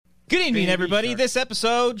Good evening, everybody. This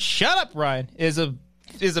episode, Shut Up, Ryan, is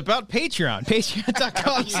about Patreon.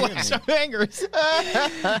 Patreon.com/Wangers.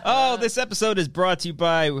 Oh, this episode is brought to you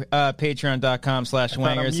by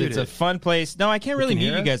Patreon.com/Wangers. It's a fun place. No, I can't really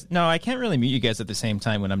mute you guys. No, I can't really mute you guys at the same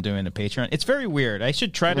time when I'm doing a Patreon. It's very weird. I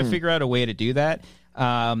should try to figure out a way to do that.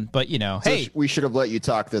 But you know, so we should have let you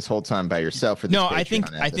talk this whole time by yourself. For this I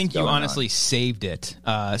think you honestly saved it.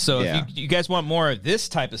 So if you guys want more of this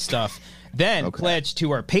type of stuff, then pledge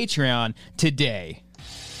to our Patreon today.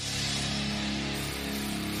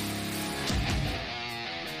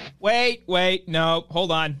 Wait, no, hold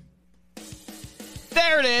on.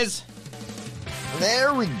 There it is.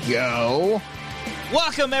 There we go.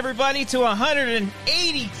 Welcome, everybody, to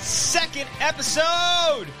 182nd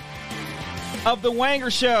episode of The Wanger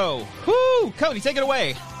Show. Woo! Cody, take it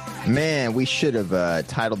away. Man, we should have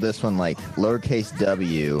titled this one like lowercase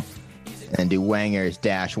w and do Wangers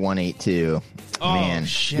 -182. Oh, man,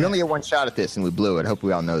 shit. We only get one shot at this, and we blew it. I hope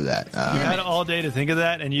we all know that. You had all day to think of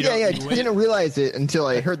that, and you didn't realize it until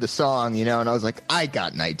I heard the song, and I was like, I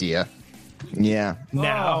got an idea. Yeah.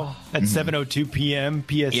 Now at 7:02 p.m.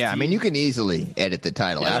 PST. Yeah, I mean, you can easily edit the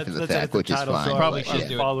title after the fact, which is fine. So probably should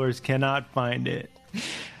do it. Followers cannot find it.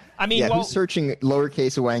 I mean, who's searching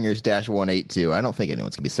lowercase Wangers -182? I don't think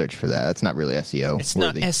anyone's gonna be searching for that. That's not really SEO. It's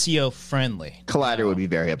not SEO friendly. Collider would be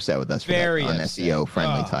very upset with us for that SEO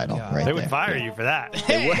friendly title. God. Right, they would fire you for that.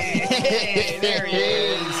 Hey, there he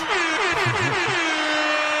is.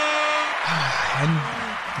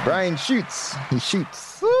 Brian shoots. He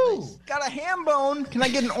shoots. Woo. Got a ham bone. Can I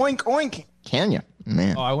get an oink oink? Can you?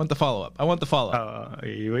 Man. Oh, I want the follow up. Wait. Come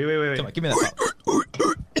on, give me that follow-up.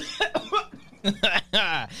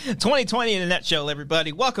 2020 in a nutshell,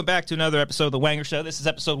 everybody. Welcome back to another episode of The Wanger Show. This is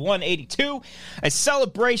episode 182, a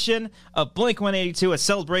celebration of Blink-182, a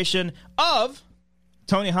celebration of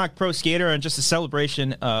Tony Hawk Pro Skater, and just a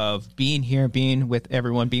celebration of being here, being with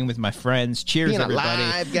everyone, being with my friends. Cheers, being everybody.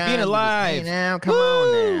 Alive, guys. Being alive. Now, come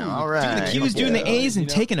on now. All right. Doing the Q's, doing the A's, and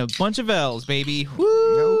taking a bunch of L's, baby.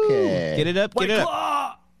 Woo. Okay. Get it up, get it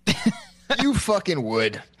up. You fucking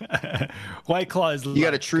would. White Claw is. You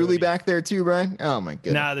got a Truly back there too, Brian? Oh my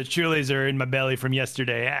goodness. Nah, the Trulies are in my belly from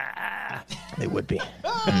yesterday. They would be.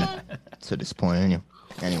 So disappointed in you.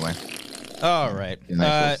 Anyway. All right.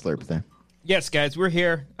 Nice little slurp there. Yes, guys, we're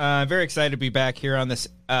here. Very excited to be back here on this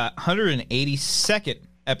 182nd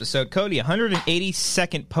episode. Cody,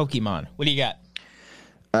 182nd Pokemon. What do you got?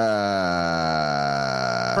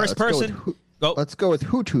 First person. Let's go with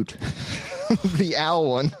Hoot Hoot. The owl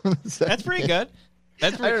one. That's pretty good.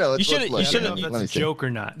 That's pretty, I don't know. You should. I don't know if that's a joke or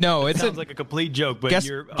not. No, it sounds like a complete joke, but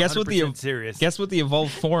you're 100% serious. Guess what the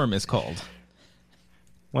evolved form is called?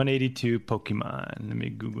 182 Pokemon. Let me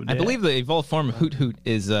Google that. I believe the evolved form of Hoot Hoot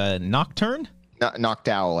is Nocturne?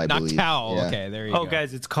 Noctowl, I believe. Noctowl. Yeah. Okay, there you go. Oh,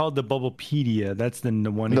 guys, it's called the Bulbapedia. That's the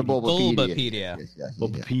one. The Bulbapedia. Yes.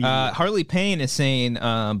 Bulbapedia. Harley Payne is saying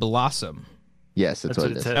Blossom. Yes, that's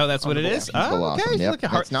what it is. Oh, that's what it is? Oh, okay. Yep. Look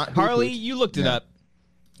at That's not Harley, Hoot Hoot. you looked it up.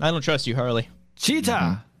 I don't trust you, Harley.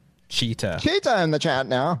 Cheetah. Cheetah in the chat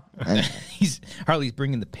now. Harley's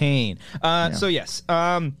bringing the pain. So yes,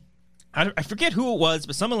 I forget who it was,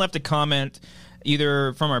 but someone left a comment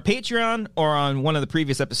either from our Patreon or on one of the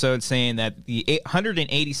previous episodes saying that the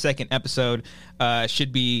 182nd episode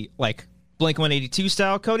should be like Blink-182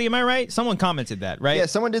 style. Cody, am I right? Someone commented that, right? Yeah,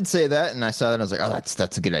 someone did say that, and I saw that, and I was like, "Oh,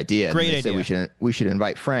 that's a good idea." Great and they idea. Said we should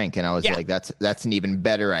invite Frank, and I was like, "That's an even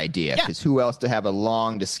better idea because who else to have a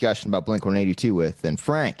long discussion about Blink-182 with than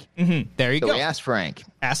Frank?" Mm-hmm. There you go. So we asked Frank.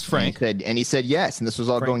 And he said yes, and this was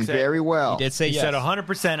all going very well. He did say He yes. said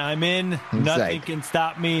 100%. I'm in. Nothing can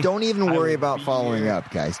stop me. Don't even worry about following up,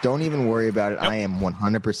 guys. Don't even worry about it. Nope. I am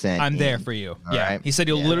 100%. I'm there for you. All right? He said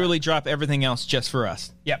he'll literally drop everything else just for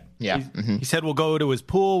us. Yep. Yeah. He said we'll go to his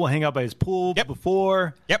pool. We'll hang out by his pool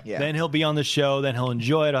before. Yep. Yeah. Then he'll be on the show. Then he'll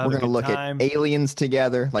enjoy it. We're going to look at aliens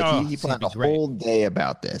together. Like he planned a great. whole day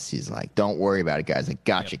about this. He's like, don't worry about it, guys. I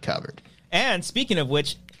got you covered. And speaking of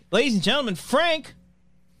which, ladies and gentlemen, Frank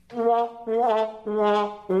will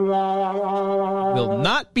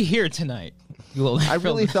not be here tonight. I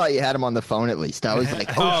really thought you had him on the phone at least. I was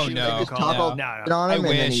like, oh, shoot, no. I just toggled No. on him I and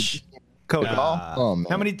then wish. Cody. Oh, man.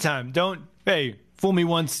 How many times? Hey, fool me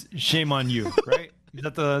once, shame on you, right? Is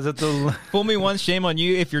that the Fool me once, shame on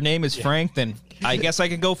you. If your name is Frank, then I guess I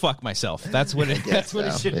can go fuck myself. That's what it. That's what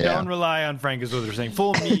it should be. Don't rely on Frank is what they're saying.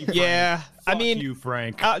 Fool me, Frank. Yeah, Fuck you,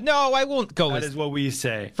 Frank. No, I won't go That with is what we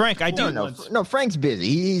say. Frank. I do. No, Frank's busy.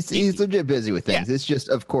 He's legit busy with things. It's just,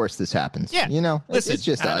 of course, this happens. Yeah. Listen, it's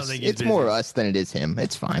just I don't us. think he's It's more busy. us than it is him.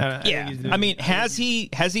 It's fine. I mean, has he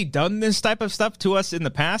done this type of stuff to us in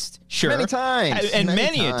the past? Sure, Many times. and Many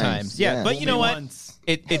many a times. times. Yeah, Yeah. but you know what? Once.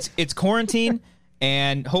 it's quarantine,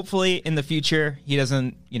 and hopefully in the future he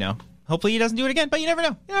doesn't, hopefully he doesn't do it again. But you never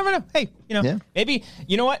know. Hey, maybe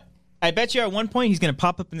you know what? I bet you at one point he's going to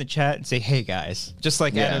pop up in the chat and say, "Hey guys," just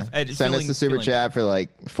like send us the super chat for like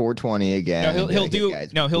 $4.20 again. No, he'll do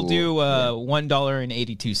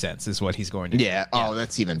 $1.82 is what he's going to do. Yeah. Oh,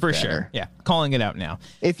 that's even for better. Sure. Yeah, calling it out now.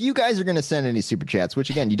 If you guys are going to send any super chats, which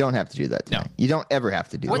again you don't have to do that tonight. No. You don't ever have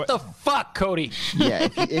to do. What the fuck, Cody? Yeah,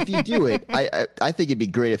 if you do it, I think it'd be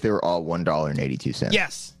great if they were all $1.82.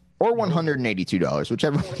 Yes. Or $182,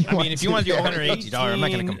 whichever one you want. I mean, if you want to do $182, I'm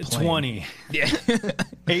not going to complain. 20. Yeah.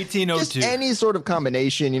 1802. Just any sort of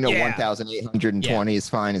combination, 1,820 is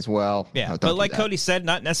fine as well. Yeah, no, but like Cody said,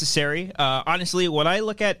 not necessary. Honestly, when I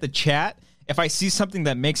look at the chat, if I see something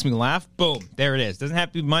that makes me laugh, boom, there it is. Doesn't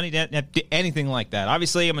have to be money, doesn't have to be anything like that.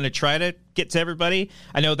 Obviously, I'm going to try to get to everybody.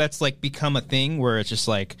 I know that's like become a thing where it's just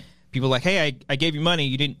like people are like, hey, I gave you money,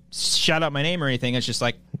 you didn't shout out my name or anything. It's just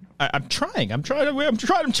like, I'm trying you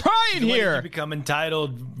here. You become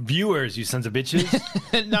entitled viewers, you sons of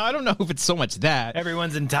bitches. No, I don't know if it's so much that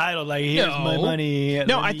everyone's entitled. Like, here's my money.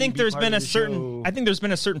 No, I think there's been a certain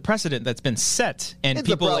precedent that's been set, and it's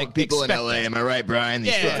people people in LA. Am I right, Brian?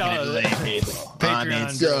 These fucking LA people. I mean,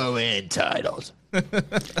 so entitled.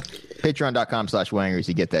 Patreon.com/Wangers.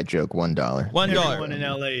 You get that joke. $1. $1. Everyone in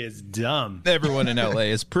LA is dumb. Everyone in LA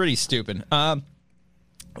is pretty stupid.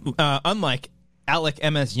 Unlike Alec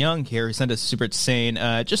MS Young here, who sent us a super saying,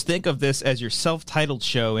 just think of this as your self-titled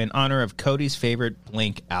show in honor of Cody's favorite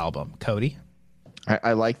Blink album. Cody?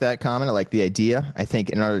 I like that comment. I like the idea. I think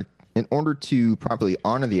in order to properly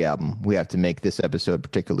honor the album, we have to make this episode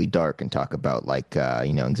particularly dark and talk about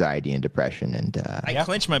anxiety and depression and I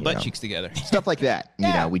clench my butt cheeks together. Stuff like that.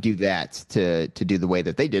 Yeah. We do that to do the way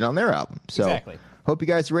that they did on their album. So exactly. Hope you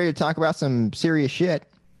guys are ready to talk about some serious shit.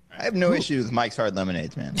 I have no issue with Mike's Hard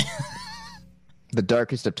Lemonades, man. The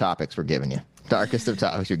darkest of topics we're giving you. Darkest of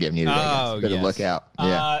topics we're giving you today. Guys. Better look out.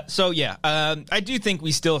 Yeah. I do think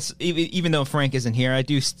we still, even though Frank isn't here,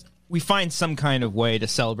 we find some kind of way to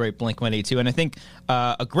celebrate Blink-182, and I think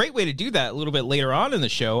a great way to do that a little bit later on in the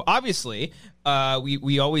show, obviously,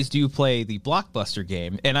 we always do play the Blockbuster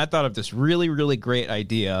game, and I thought of this really, really great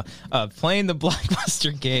idea of playing the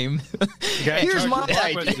Blockbuster game. Here's my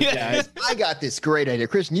idea, guys. I got this great idea.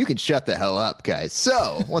 Christian, you can shut the hell up, guys.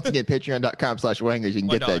 So, once again, patreon.com/Wangers, you can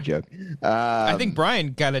get that joke. I think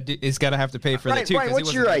Brian is gotta have to pay for that too. Brian,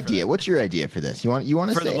 what's your idea? What's your idea for this? You want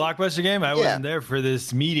to for the Blockbuster game? I wasn't there for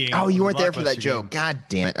this meeting. Oh, you weren't there for that joke. God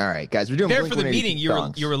damn it. All right, guys, we're doing there for the meeting.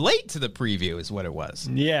 You were late to the preview is what it was.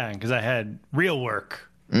 Yeah, because I had real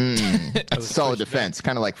work. That's a solid defense,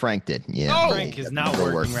 kind of like Frank did. Yeah, Frank is not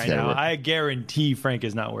working right now. I guarantee Frank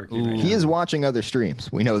is not working right now. He is watching other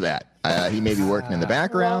streams. We know that. He may be working in the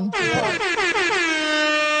background.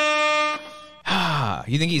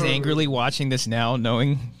 You think he's angrily watching this now,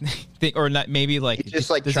 knowing, or not? Maybe like he's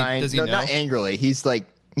just like trying. Does he know? Not angrily. He's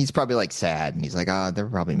probably like sad, and he's like, they're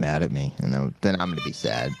probably mad at me, and then I'm gonna be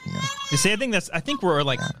sad. You see, I think we're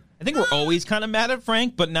always kind of mad at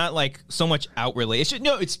Frank, but not like so much outwardly.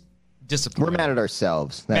 It's discipline. We're mad at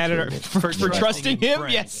ourselves. For trusting him.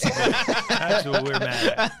 Frank. Yes, that's what we're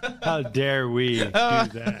mad at. How dare we do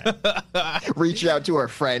that? Reach out to our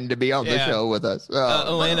friend to be on the show with us.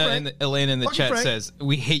 Elena in the chat says,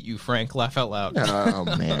 "We hate you, Frank." Laugh out loud. Oh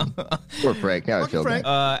man, poor Frank. Now I feel bad.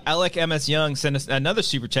 Alec MS Young sent us another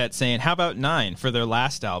super chat saying, "How about 9 for their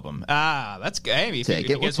last album?" That's good. Hey, we'll take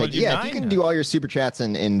it. If you can do all your super chats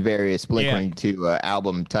in various Blink-182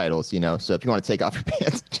 album titles, So if you want to take off your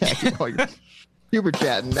pants, jacket. You're super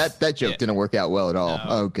chatting. That joke didn't work out well at all. No.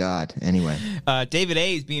 Oh God. Anyway, David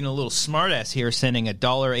A is being a little smartass here, sending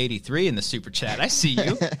 $1.83 in the super chat. I see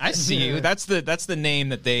you. That's the name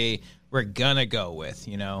that they were gonna go with.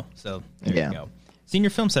 So there you go. Senior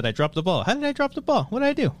Film said I dropped the ball. How did I drop the ball? What did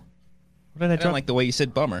I do? I don't like the way you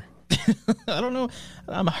said bummer. I don't know.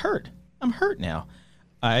 I'm hurt now.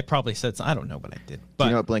 I probably said something. I don't know what I did. But do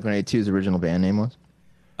you know what Blink-182's original band name was?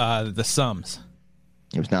 The Sums.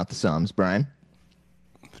 It was not the Sums, Brian.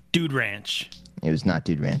 Dude Ranch. It was not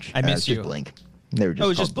Dude Ranch. I missed you. Blink. They were just. Oh, it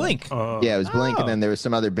was just Blink. Yeah, it was Blink, and then there was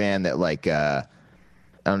some other band that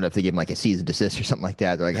I don't know if they gave them like a cease and desist or something like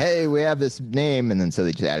that. They're like, "Hey, we have this name," and then so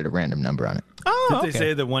they just added a random number on it. Oh, Did they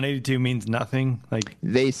say that 182 means nothing? Like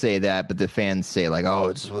they say that, but the fans say like, "Oh,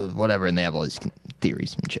 it's whatever," and they have all these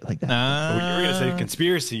theories and shit like that. We're gonna say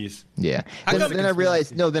conspiracies. Yeah. Then I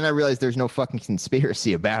realized there's no fucking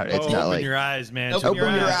conspiracy about it. It's not open your eyes, man. Open your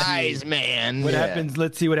eyes, man. What happens?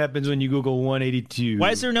 Let's see what happens when you Google 182.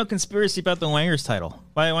 Why is there no conspiracy about the Wangers title?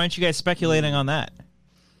 Why aren't you guys speculating on that?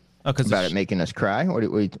 about it making us cry. What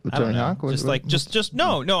Tony Hawk?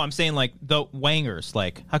 No. I'm saying like the Wangers.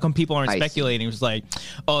 Like, how come people aren't speculating? It's like,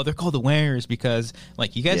 oh, they're called the Wangers because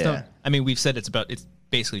like you guys don't. I mean, we've said it's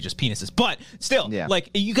basically just penises, but still, like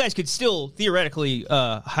you guys could still theoretically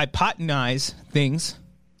hypotenize things.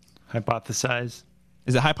 Hypothesize.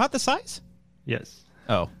 Is it hypothesize? Yes.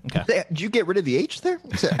 Oh, okay. Did you get rid of the H there?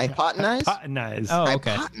 Is it hypotenize? Hypotenize. Oh,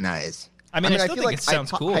 okay. Hypotenize. I mean, I still think it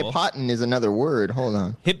sounds cool. Hypoten is another word. Hold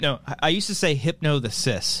on. I used to say hypno the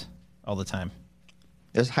cis all the time.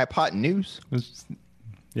 There's hypotenuse.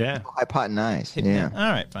 Yeah. Hypotenize. Yeah.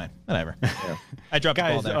 All right, fine. Whatever. Yeah. I dropped the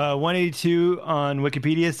ball there. 182 on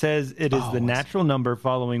Wikipedia says it is the natural number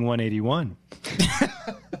following 181.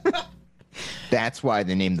 That's why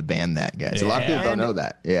they named the band that, guys. A lot of people don't know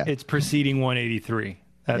that. Yeah. It's preceding 183.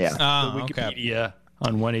 That's the Wikipedia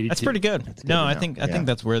on 182. That's pretty good. I think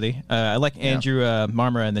that's worthy. I like Andrew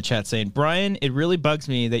Marmara in the chat saying, Brian, it really bugs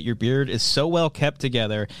me that your beard is so well kept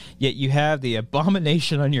together, yet you have the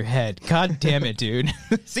abomination on your head. God damn it, dude.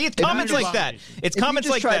 See, it's comments like that. It's comments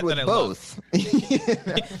like that that I both.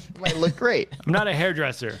 Might look great. I'm not a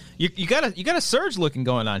hairdresser. You got a surge looking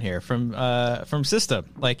going on here from System.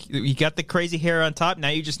 Like you got the crazy hair on top. Now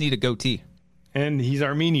you just need a goatee. And he's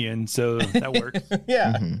Armenian, so that works.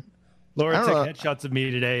 Yeah. Mm-hmm. Laura took headshots of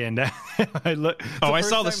me today, and I look. I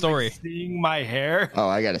saw the story. Like, seeing my hair. Oh,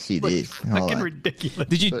 I got to see these. Fucking ridiculous.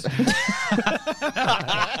 Did you?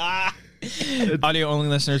 Audio only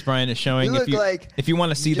listeners, Brian is showing. If you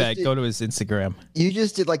want to see that, go to his Instagram. You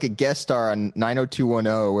just did like a guest star on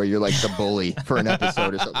 90210 where you're like the bully for an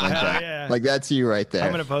episode or something like that. Yeah. Like that's you right there.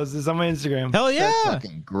 I'm gonna post this on my Instagram. Hell yeah! That's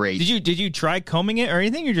fucking great. Did you try combing it or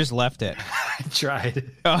anything? You just left it. I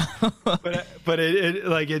tried, but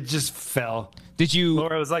it just fell. Did you?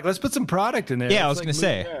 Laura was like, "Let's put some product in there." Yeah, I was gonna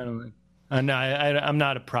say. I'm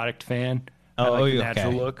not a product fan. Oh, I like the okay.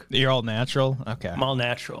 natural look. You're all natural. Okay. I'm all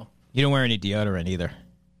natural. You don't wear any deodorant either.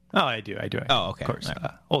 Oh, I do. Oh, okay. Of course.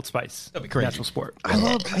 Right. Old Spice. That'd be crazy. Natural Sport. I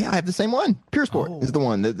have the same one. Pure Sport is the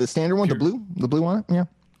one. The standard one, the blue one. Yeah.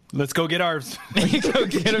 Let's go get ours. Go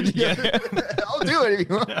get them together. I'll do it if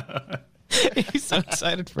you want. He's so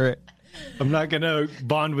excited for it. I'm not gonna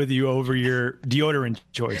bond with you over your deodorant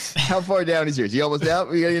choice. How far down is yours? You almost out?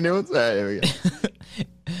 We got any new ones? All right, there we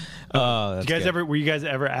go. Were you guys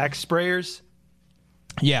ever Axe sprayers?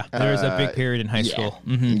 Yeah, there was a big period in high school.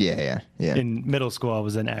 Mm-hmm. Yeah. In middle school, I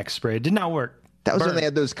was an Axe spray. It did not work. That was when they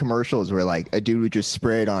had those commercials where like a dude would just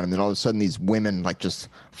spray it on him, and then all of a sudden these women like just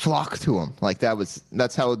flock to him. Like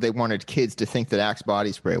that's how they wanted kids to think that Axe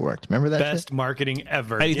body spray worked. Remember that? Best shit? marketing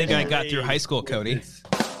ever. How do you think I got through high school, Cody?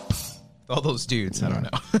 All those dudes. I don't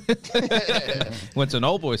know. Went to an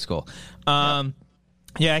old boys school. Yeah,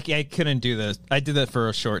 I couldn't do this. I did that for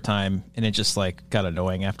a short time, and it just like got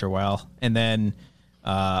annoying after a while. And then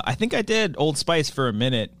I think I did Old Spice for a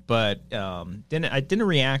minute, but didn't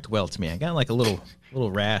react well to me. I got like a little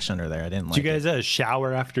rash under there. I didn't like. Did you guys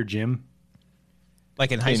shower after gym?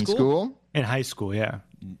 Like in high school? In high school, yeah.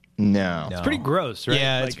 No. It's pretty gross, right?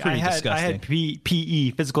 Yeah, it's pretty disgusting. I had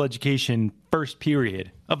PE, physical education, first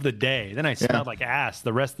period of the day. Then I smelled like ass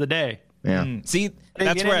the rest of the day. Yeah. See,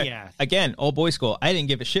 that's where, again, old boy school, I didn't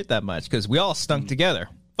give a shit that much because we all stunk together.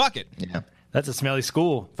 Fuck it. Yeah. That's a smelly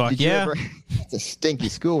school. Fuck yeah. It's a stinky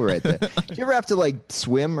school right there. Did you ever have to like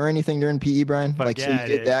swim or anything during PE, Brian? Fuck like yeah, so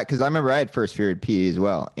you did that? Because I remember I had first period PE as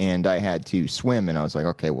well, and I had to swim, and I was like,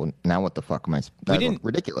 okay, well now what the fuck am I? That looked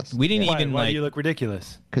ridiculous. We didn't even Why like. do you look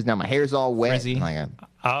ridiculous? Because now my hair's all wet. Frizzy. Like,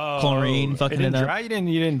 Chlorine fucking it up. dry? You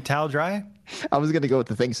didn't towel dry? I was gonna go with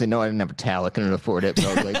the thing, say no, I didn't have a towel, I couldn't afford it. But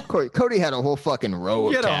I was like, Cody had a whole fucking row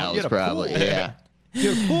of towels, probably. Yeah.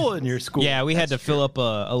 You had a pool in your school. Yeah, we had to fill up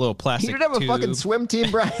a little plastic. You didn't have a fucking swim team,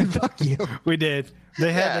 Brian. Fuck you. We did.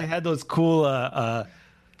 They had those cool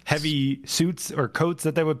heavy suits or coats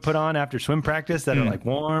that they would put on after swim practice that are like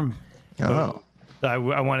warm. Oh. I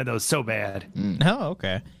wanted those so bad. Oh,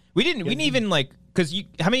 okay. We didn't even like because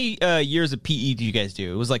how many years of PE did you guys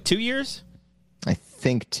do? It was like 2 years. I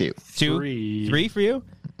think 2. 2, Three. 3 for you.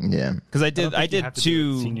 Yeah. Because I did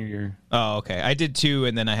 2 senior year. Oh, okay. I did 2,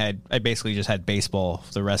 and then I basically just had baseball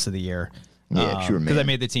for the rest of the year. Yeah, true, man. Because I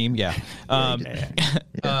made the team. Yeah.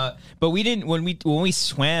 But we didn't when we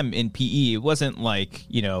swam in PE. It wasn't like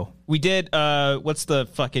we did. What's the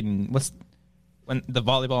volleyball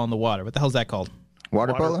in the water? What the hell's that called?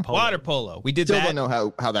 Water polo? Water polo. We did Still that. don't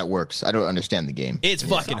know how that works. I don't understand the game. It's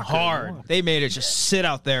fucking hard. They made it just sit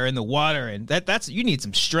out there in the water, and that's you need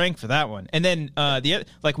some strength for that one. And then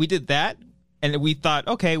we did that, and we thought,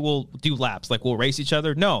 okay, we'll do laps, like we'll race each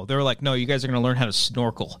other. No, they were like, no, you guys are gonna learn how to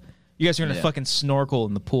snorkel. You guys are gonna fucking snorkel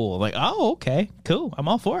in the pool. Like, oh, okay, cool. I'm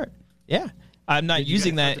all for it. Yeah. I'm not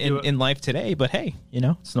using that in life today, but hey,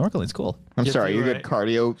 snorkeling's cool. I'm sorry, your good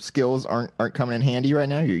cardio skills aren't coming in handy right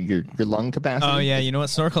now. Your lung capacity. Oh yeah, you know what?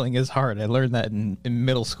 Snorkeling is hard. I learned that in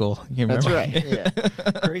middle school. You remember? That's right.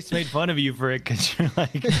 Yeah. Grace made fun of you for it because you're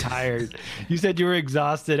like tired. You said you were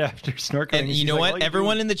exhausted after snorkeling. And you know what?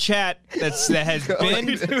 Everyone in the chat that has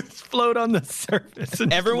been float on the surface.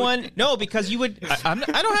 No, because you would. I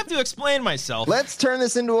don't have to explain myself. Let's turn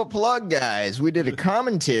this into a plug, guys. We did a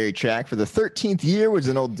commentary track for the 13th year, which is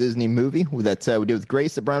an old Disney movie that we did with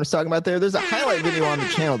Grace that Brian was talking about there. There's a highlight video on the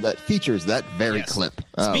channel that features that very clip.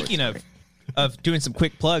 Speaking of doing some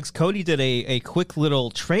quick plugs, Cody did a quick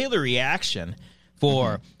little trailer reaction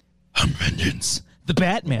for Vengeance, the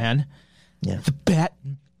Batman. Yeah. The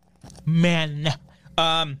Batman.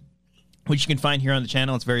 Which you can find here on the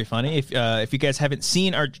channel. It's very funny. If you guys haven't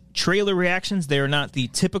seen our trailer reactions, they are not the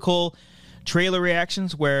typical trailer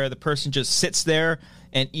reactions where the person just sits there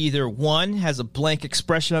and either one has a blank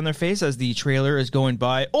expression on their face as the trailer is going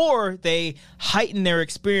by, or they heighten their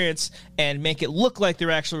experience and make it look like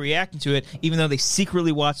they're actually reacting to it, even though they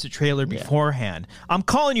secretly watched the trailer beforehand. I'm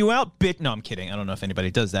calling you out, No, I'm kidding. I don't know if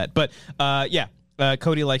anybody does that, but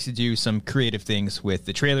Cody likes to do some creative things with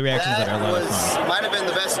the trailer reactions that are a lot of fun. Might have been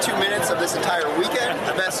the best 2 minutes of this entire weekend,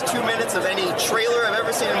 the best 2 minutes of any trailer I've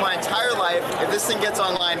ever seen in my entire life. If this thing gets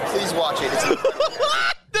online, please watch it.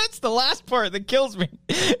 That's the last part that kills me.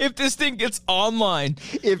 If this thing gets online,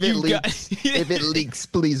 if it leaks,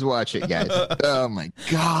 please watch it, guys. Oh my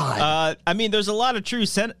god! I mean, there's a lot of true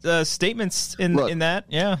statements in that.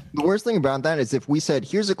 Yeah. The worst thing about that is if we said,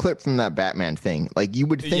 "Here's a clip from that Batman thing," like you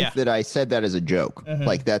would think that I said that as a joke,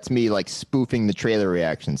 like that's me like spoofing the trailer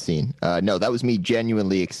reaction scene. No, that was me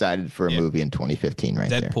genuinely excited for a movie in 2015, right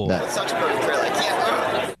Deadpool. there. That's such a perfect trailer. I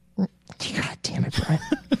can't. God damn it, Brian.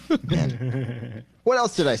 Man. What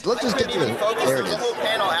else did I say? Let's just get to the focus. There was a whole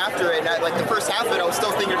panel after it. And the first half of it, I was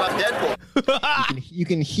still thinking about Deadpool. you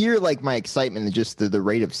can hear like my excitement and just the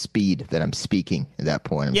rate of speed that I'm speaking at that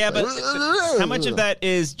point. Yeah, but how much of that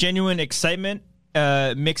is genuine excitement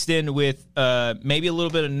mixed in with maybe a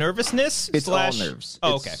little bit of nervousness? It's all nerves.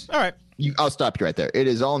 Oh, okay. All right. I'll stop you right there. It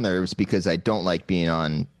is all nerves because I don't like being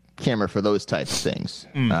on camera for those types of things.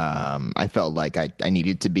 I felt like I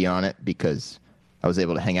needed to be on it because I was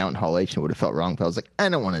able to hang out in Hall H and it would have felt wrong. But I was like, I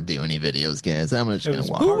don't want to do any videos, guys. I'm just going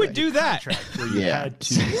to watch. Who would do that? Yeah.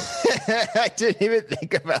 I didn't even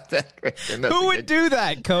think about that question. Who would do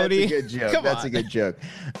that, Cody? That's a good joke. That's a good joke.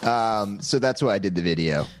 So that's why I did the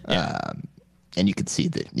video. Yeah. And you can see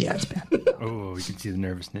that, it's bad. Oh, you can see the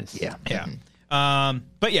nervousness. Yeah. Yeah.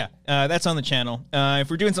 But yeah, that's on the channel.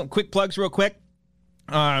 If we're doing some quick plugs real quick,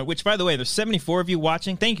 which, by the way, there's 74 of you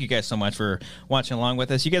watching. Thank you guys so much for watching along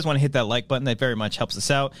with us. You guys want to hit that like button. That very much helps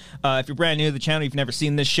us out. If you're brand new to the channel, you've never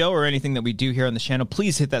seen this show or anything that we do here on the channel,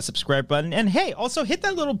 please hit that subscribe button. And, hey, also hit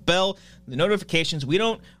that little bell, the notifications. We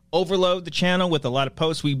don't overload the channel with a lot of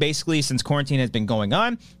posts. We basically, since quarantine has been going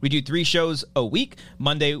on, we do 3 shows a week,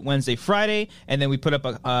 Monday, Wednesday, Friday, and then we put up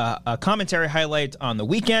a commentary highlight on the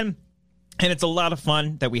weekend. And it's a lot of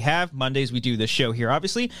fun that we have. Mondays, we do this show here,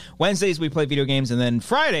 obviously. Wednesdays, we play video games. And then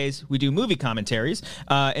Fridays, we do movie commentaries.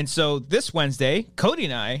 And so this Wednesday, Cody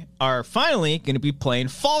and I are finally going to be playing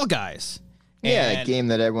Fall Guys. Yeah, a game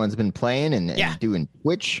that everyone's been playing and doing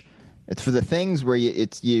Twitch. It's for the things where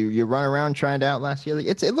you run around trying to outlast the other.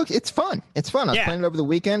 It's fun. It's fun. I was playing it over the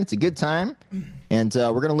weekend. It's a good time. And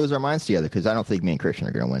we're going to lose our minds together because I don't think me and Christian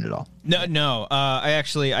are going to win it all. No.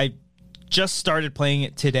 I just started playing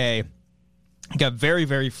it today. Got very,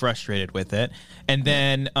 very frustrated with it, and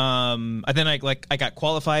then I got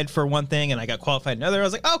qualified for one thing, and I got qualified another. I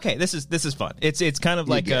was like, okay, this is fun. It's kind of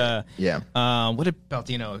like what about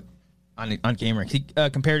on Gamer? He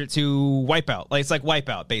compared it to Wipeout. Like it's like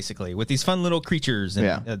Wipeout basically with these fun little creatures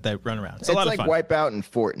that run around. It's a lot of fun. It's like Wipeout and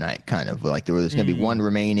Fortnite, kind of like there's going to be one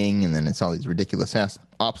remaining, and then it's all these ridiculous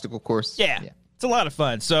obstacle courses. Yeah. It's a lot of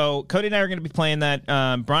fun. So Cody and I are going to be playing that.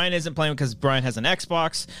 Brian isn't playing because Brian has an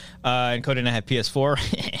Xbox, and Cody and I have PS4.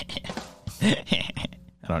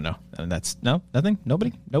 I don't know. That's nothing.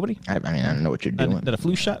 Nobody. I mean, I don't know what you're doing. That a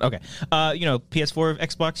flu shot? Okay. PS4,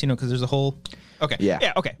 Xbox. Because there's a whole. Okay.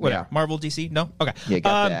 Yeah. Okay. Whatever. Yeah. Marvel, DC. No. Okay. Yeah,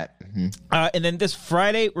 got that. Mm-hmm. And then this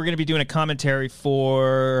Friday we're going to be doing a commentary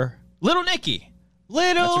for Little Nicky.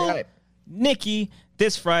 Nicky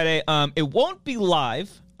this Friday. It won't be live.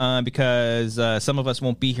 Because some of us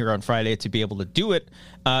won't be here on Friday to be able to do it.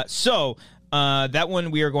 So That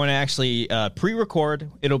one we are going to actually pre-record.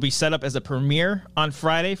 It'll be set up as a premiere on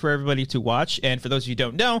Friday for everybody to watch. And for those of you who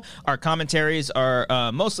don't know, our commentaries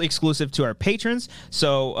are mostly exclusive to our patrons.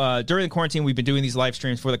 So during the quarantine, we've been doing these live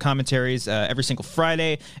streams for the commentaries every single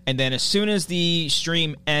Friday. And then as soon as the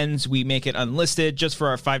stream ends, we make it unlisted just for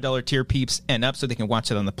our $5 tier peeps and up so they can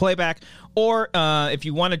watch it on the playback. Or if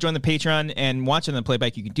you want to join the Patreon and watch it on the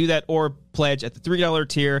playback, you can do that. Or pledge at the $3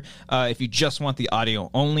 tier if you just want the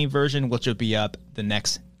audio-only version, which will be up the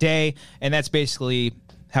next day. And that's basically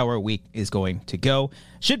how our week is going to go.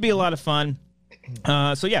 Should be a lot of fun.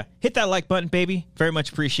 So, yeah, hit that like button, baby. Very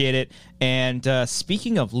much appreciate it. And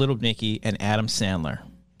speaking of Little Nicky and Adam Sandler,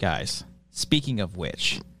 guys, speaking of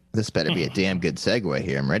which... This better be a damn good segue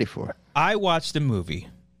here. I'm ready for it. I watched a movie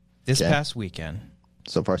this past weekend.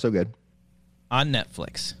 So far, so good. On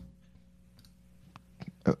Netflix.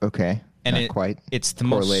 Okay. And Not quite. It's the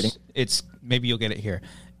correlating. It's maybe you'll get it here.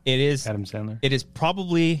 It is Adam Sandler. It is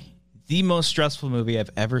probably the most stressful movie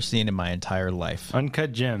I've ever seen in my entire life.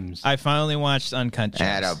 Uncut Gems. I finally watched Uncut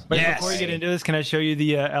Gems. But before you get into this, can I show you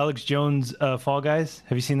the Alex Jones Fall Guys?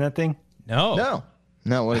 Have you seen that thing? No.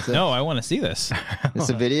 No, what is it? No, I want to see this. It's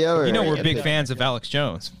a video? Or we're big fans of Alex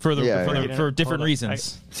Jones for different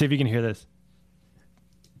reasons. See if you can hear this.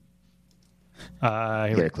 You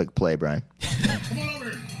gotta click play, Brian. Come on over.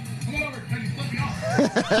 You flipped me off.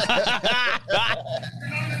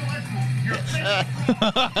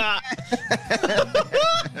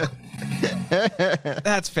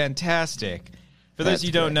 That's fantastic. For those of you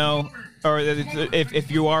who don't know, or if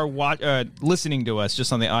you are listening to us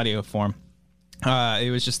just on the audio form,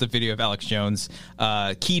 it was just a video of Alex Jones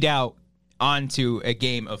keyed out onto a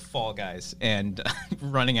game of Fall Guys and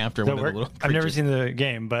running after one of the little creatures. I've never seen the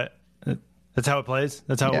game, but that's how it plays.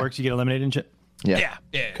 That's how it works. You get eliminated and shit. Yeah.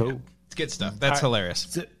 Cool. It's good stuff. That's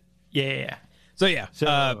hilarious.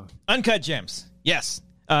 So, Uncut Gems. Yes.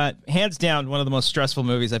 Hands down, one of the most stressful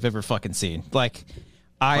movies I've ever fucking seen. Like,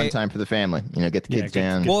 fun time for the family. Get the kids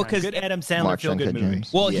down. Well, because good Adam Sandler feel good movie.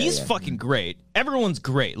 Gems. Well, he's fucking great. Everyone's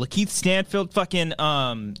great. Lakeith Stanfield, fucking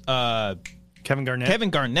Kevin Garnett. Kevin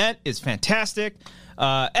Garnett is fantastic.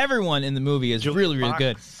 Everyone in the movie is really, really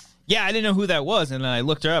good. Yeah, I didn't know who that was, and then I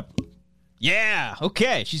looked her up. Yeah,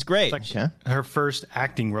 okay, she's great. It's like her first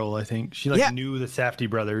acting role, I think. She knew the Safdie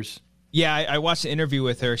brothers. Yeah, I watched an interview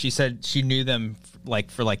with her. She said she knew them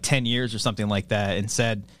for 10 years or something like that, and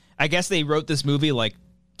said, I guess they wrote this movie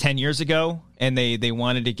 10 years ago, and they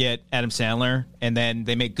wanted to get Adam Sandler, and then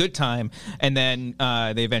they made Good Time, and then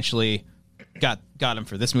they eventually got him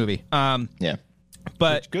for this movie.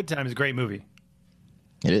 But Good Time is a great movie.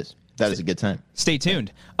 It is. That is a good time. Stay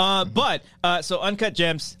tuned. So Uncut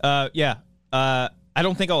Gems, I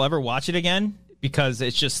don't think I'll ever watch it again because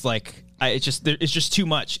it's just it's just too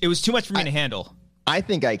much. It was too much for me to handle. I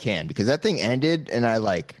think I can because that thing ended, and I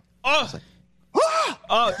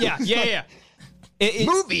yeah.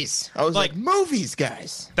 Movies. I was like, movies,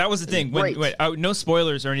 guys. That was the thing. No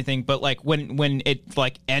spoilers or anything, but when it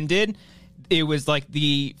ended, it was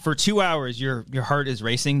for 2 hours your heart is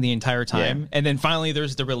racing the entire time, and then finally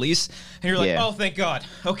there's the release, and you're like, oh, thank God.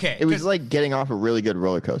 Okay. It was like getting off a really good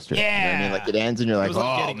roller coaster. Yeah. You know what I mean? It ends, and you're like,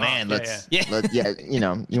 oh man, let's you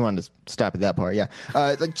wanted to stop at that part. Yeah.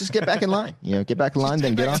 Just get back in line. Get back in line,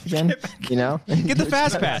 then get off again. Get the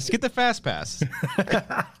fast pass. Get the fast pass.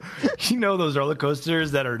 Those roller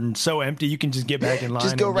coasters that are so empty, you can just get back in line.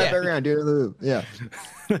 Just go right back around, do a loop. Yeah.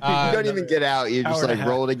 You don't even get out. You just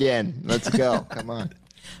roll it again. Let's go. Come on.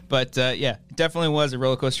 But definitely was a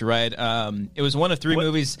roller coaster ride. It was one of three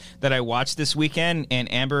movies that I watched this weekend,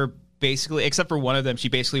 and Amber basically, except for one of them, she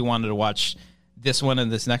basically wanted to watch this one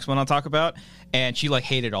and this next one I'll talk about, and she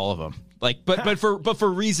hated all of them. But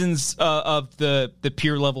for reasons of the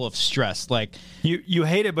pure level of stress. You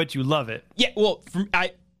hate it, but you love it. Yeah. Well,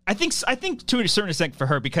 I think to a certain extent for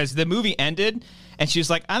her, because the movie ended and she was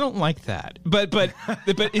like, I don't like that. But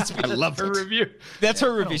it's I love her review. That's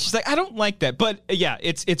her review. She's like, I don't like that. But yeah,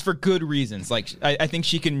 it's for good reasons. I think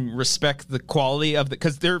she can respect the quality of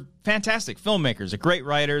because they're fantastic filmmakers, they're great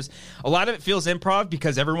writers. A lot of it feels improv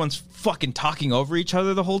because everyone's fucking talking over each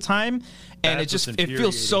other the whole time. And it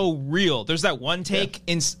feels so real. There's that one take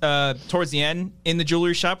in towards the end in the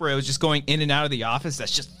jewelry shop where I was just going in and out of the office.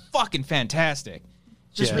 That's just fucking fantastic.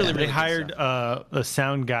 Really they hired a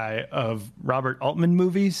sound guy of Robert Altman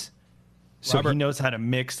movies, so he knows how to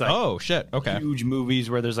mix huge movies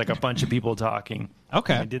where there's a bunch of people talking.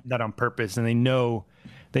 Okay, and they did that on purpose, and they know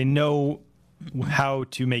how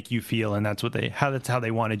to make you feel, and that's how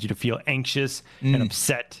they wanted you to feel anxious and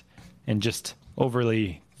upset and just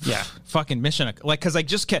overly. Yeah, fucking mission. Because I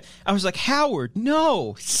was like, Howard,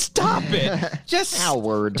 no, stop it. Just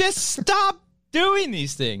Howard, just stop doing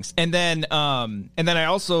these things? And then I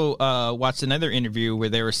also watched another interview where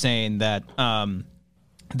they were saying that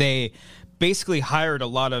they basically hired a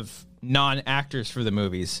lot of non-actors for the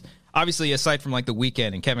movies. Obviously, aside from like The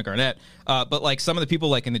Weeknd and Kevin Garnett, but like some of the people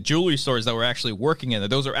like in the jewelry stores that were actually working in it,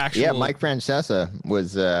 those are actual. Yeah, Mike Francesa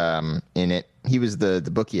was in it. He was the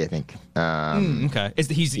bookie, I think. Okay,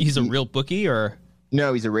 he's a real bookie or?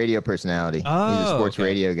 No, he's a radio personality. Oh, he's a sports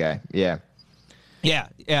radio guy. Yeah. Yeah,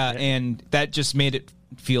 and that just made it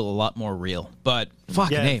feel a lot more real. But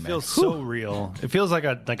fucking yeah, it man, feels so real. It feels like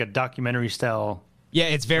a documentary style. Yeah,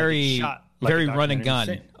 it's very very run and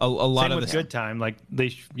gun. A lot Same of with the Good Time. Like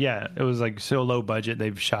it was like so low budget.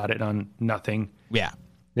 They've shot it on nothing. Yeah,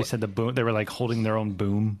 they said the boom. They were like holding their own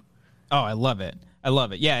boom. Oh, I love it.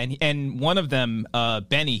 Yeah, and one of them,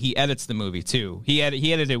 Benny, he edits the movie too. He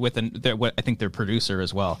edited with I think their producer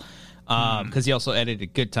as well, because he also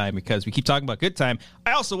edited Good Time. Because we keep talking about Good Time,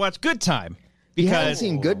 I also watch Good Time. Because you haven't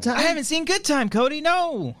seen Good Time? I haven't seen Good Time, Cody.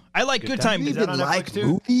 No, I like Good Time. You even like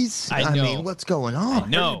movies? I know. mean, what's going on?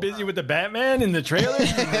 No, Are you busy with the Batman in the trailer?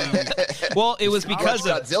 Well, it was because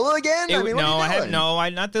of Godzilla again.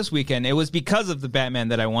 Not this weekend. It was because of the Batman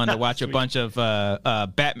that I wanted to watch a bunch of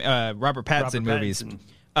Robert Pattinson movies.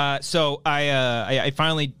 So I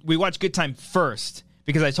finally we watched Good Time first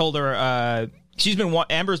because I told her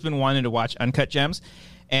Amber's been wanting to watch Uncut Gems.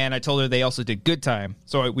 And I told her they also did Good Time.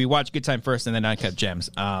 So we watched Good Time first and then Uncut Gems.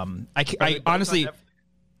 I honestly,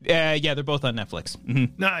 yeah, they're both on Netflix.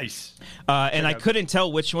 Mm-hmm. Nice. And I couldn't tell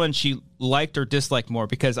which one she liked or disliked more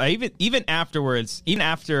because I even afterwards, even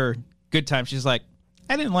after Good Time, she's like,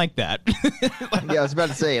 I didn't like that. Yeah, I was about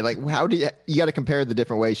to say, like, how do you got to compare the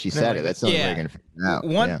different ways she said it. That's something we're going to figure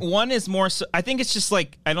out. One is more so, I think it's just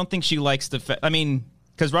like, I don't think she likes I mean,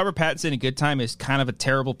 because Robert Pattinson in Good Time is kind of a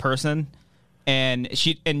terrible person. And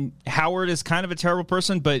Howard is kind of a terrible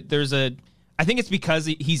person, but I think it's because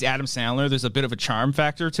he's Adam Sandler. There's a bit of a charm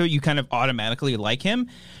factor to it. You kind of automatically like him.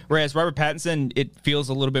 Whereas Robert Pattinson, it feels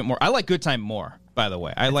a little bit more. I like Good Time more, by the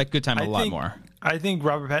way. I like Good Time a lot more. I think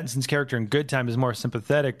Robert Pattinson's character in Good Time is more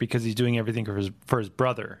sympathetic because he's doing everything for his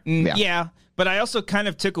brother. Yeah, but I also kind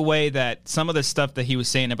of took away that some of the stuff that he was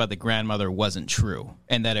saying about the grandmother wasn't true,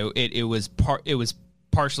 and that it was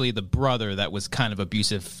partially the brother that was kind of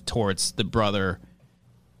abusive towards the brother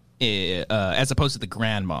as opposed to the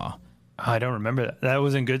grandma. I don't remember that. That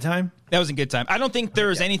was in Good Time? That was in Good Time. I don't think there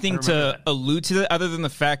was anything to allude to that other than the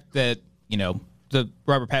fact that, the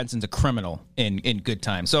Robert Pattinson's a criminal in Good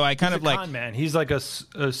Time. So I kind of like... con man. He's like a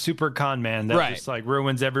super con man that just like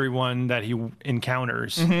ruins everyone that he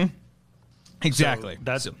encounters. Mm-hmm. Exactly.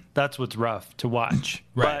 So that's what's rough to watch.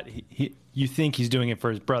 Right. But you think he's doing it for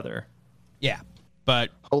his brother. Yeah.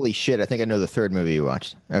 But holy shit, I think I know the third movie you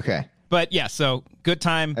watched. Okay. But yeah, so Good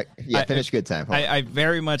Time. Finish Good Time. I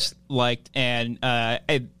very much liked, and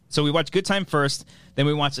so we watched Good Time first, then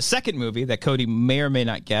we watched the second movie that Cody may or may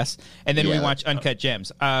not guess, and then we watched Uncut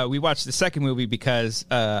Gems. We watched the second movie because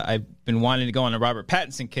I've been wanting to go on a Robert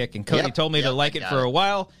Pattinson kick, and Cody told me to like it for a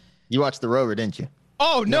while. You watched The Rover, didn't you?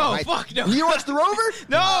 Oh, no, fuck no. You watched The Rover?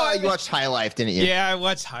 No. You watched High Life, didn't you? Yeah, I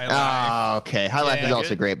watched High Life. Oh, okay. High Life is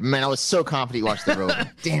also great. Man, I was so confident you watched The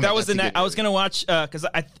Rover. Damn, that was the next. I was going to watch, because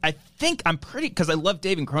I think because I love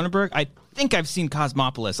David Cronenberg, I think I've seen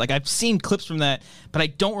Cosmopolis. Like, I've seen clips from that, but I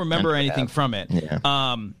don't remember anything from it.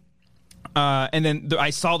 Yeah. And then I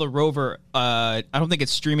saw The Rover. I don't think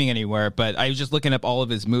it's streaming anywhere, but I was just looking up all of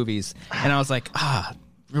his movies, and I was like,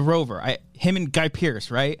 The Rover. Him and Guy Pearce,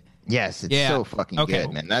 right? Yes, it's so fucking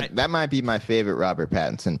good, man. That might be my favorite Robert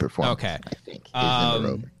Pattinson performance. Okay, I think is in The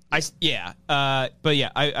Rover. But yeah,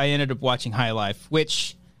 I ended up watching High Life,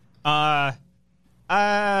 which I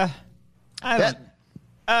can't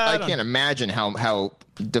imagine how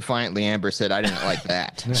defiantly Amber said I didn't like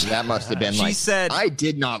that. That must have been she said I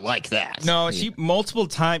did not like that. No, she multiple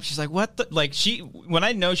times she's like, what the, like when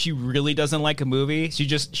I know she really doesn't like a movie,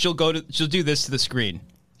 she'll do this to the screen.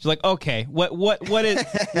 She's like, okay, what is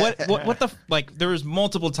what the like? There was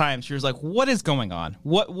multiple times she was like, what is going on?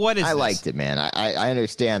 What is? I liked it, man. I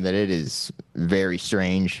understand that it is very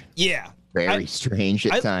strange. Yeah, very strange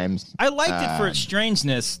at times. I liked it for its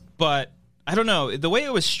strangeness, but I don't know, the way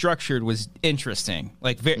it was structured was interesting.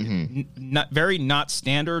 Like very not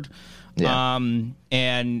standard. Yeah.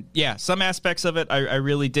 And yeah, some aspects of it I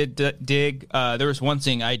really did dig. There was one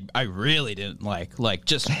thing I really didn't like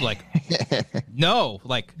no,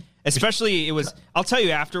 like especially it was. I'll tell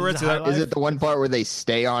you afterwards. Is it the one part where they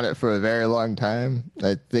stay on it for a very long time?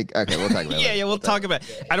 I think. Okay, we'll talk about it. Yeah, we'll talk about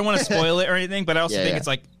it. I don't want to spoil it or anything, but I also think it's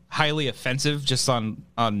like highly offensive just on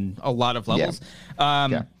a lot of levels.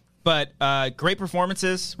 But great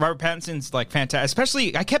performances. Robert Pattinson's like fantastic.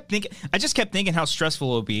 Especially, I just kept thinking how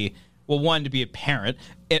stressful it would be. Well, one, to be a parent,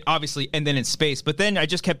 it obviously, and then in space. But then I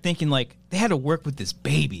just kept thinking, like, they had to work with this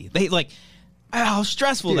baby. They like, how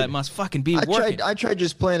stressful that must fucking be. I tried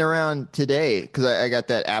just playing around today because I got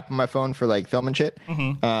that app on my phone for like filming shit.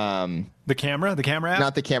 Mm-hmm. The camera app?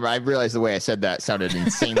 Not the camera. I realized the way I said that sounded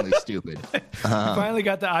insanely stupid. You finally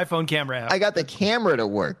got the iPhone camera app. I got the camera to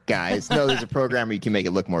work, guys. No, there's a program where you can make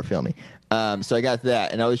it look more filmy. So I got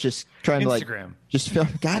that, and I was just trying to just film.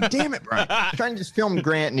 God damn it, Brian! Trying to just film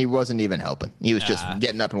Grant, and he wasn't even helping. He was just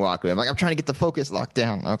getting up and walking away. I'm like, I'm trying to get the focus locked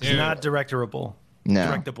down. Okay. He's not directorable. No,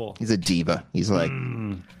 directable. He's a diva. He's like,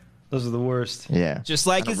 those are the worst. Yeah, just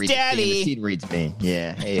like his daddy. The seed reads me.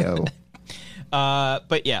 Yeah, heyo.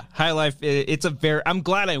 But yeah, High Life. It's a very. I'm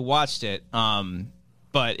glad I watched it.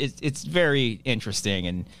 But it's very interesting,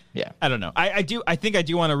 and yeah, I don't know. I think I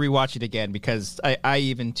do want to rewatch it again because I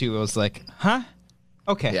even too was like, huh,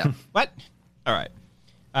 okay, yeah, what? All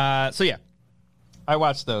right. So yeah, I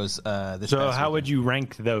watched those. So how would you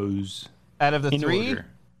rank those out of the three?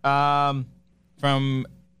 Order? From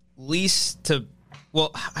least to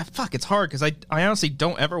it's hard because I honestly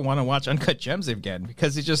don't ever want to watch Uncut Gems again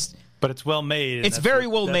because it just. But it's well made. It's very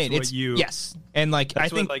well made. It's yes, and like I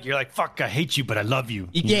think like you're like fuck. I hate you, but I love you.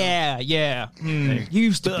 Yeah. You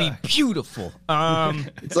used to be beautiful.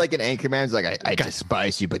 It's like an anchorman. It's like I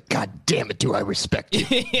despise you, but god damn it, do I respect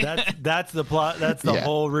you? That's the plot. That's the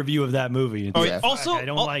whole review of that movie. It's also, I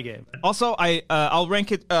don't like it. Also, I'll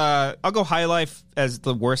rank it. I'll go High Life as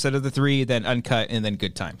the worst out of the three, then Uncut, and then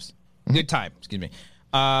Good Times. Good Time, excuse me.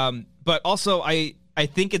 But also I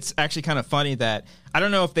think it's actually kind of funny that I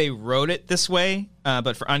don't know if they wrote it this way,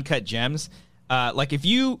 but for Uncut Gems, like if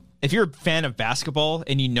you're a fan of basketball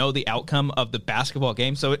and you know the outcome of the basketball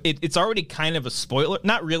game, so it's already kind of a spoiler.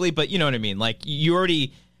 Not really, but you know what I mean. Like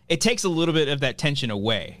it takes a little bit of that tension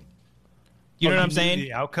away. You know what I'm saying?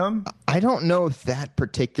 The outcome? I don't know if that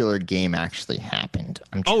particular game actually happened.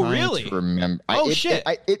 I'm trying to remember. Shit!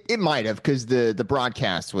 It might have because the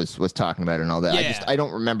broadcast was talking about it and all that. Yeah. I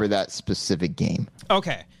don't remember that specific game.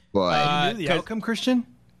 Okay, but you knew the outcome, Christian,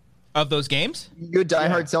 of those games. You a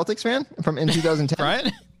diehard Celtics fan from in 2010,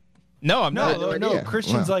 right? No, I'm not. No.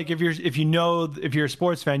 Christian's like if you're a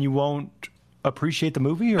sports fan, you won't appreciate the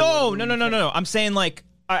movie. Or No. I'm saying like.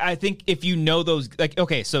 I think if you know those, like,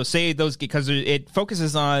 okay, so say those, because it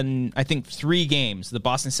focuses on, I think, 3 games: the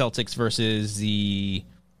Boston Celtics versus the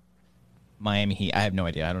Miami Heat. I have no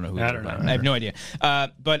idea. I don't know who. I have no idea.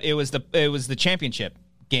 But it was the championship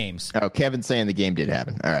games. Oh, Kevin's saying the game did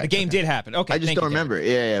happen. All right, the game did happen. Okay, I just don't remember.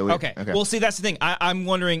 Yeah. Okay. Well, see, that's the thing. I'm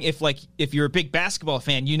wondering if you're a big basketball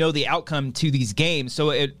fan, you know the outcome to these games,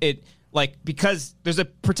 so it. Like, because there's a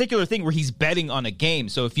particular thing where he's betting on a game.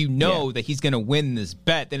 So if you know that he's going to win this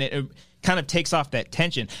bet, then it kind of takes off that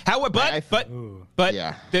tension. However, but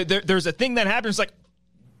there's a thing that happens like,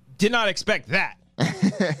 did not expect that.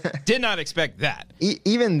 Did not expect that.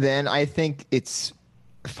 Even then, I think it's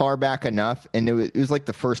far back enough. And it was like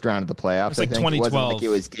the first round of the playoffs. It was like 2012. It wasn't like it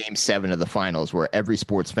was game 7 of the finals where every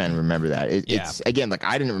sports fan remember that. It's, again, like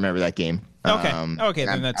I didn't remember that game. Okay.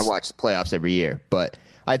 Then I watch the playoffs every year, but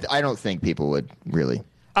I don't think people would really.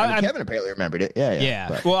 Kevin apparently remembered it. Yeah.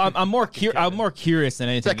 But. Well, I'm more curious than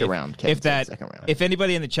anything. Second round. If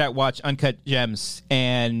anybody in the chat watched Uncut Gems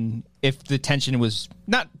and if the tension was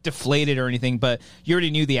not deflated or anything, but you already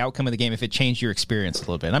knew the outcome of the game, if it changed your experience a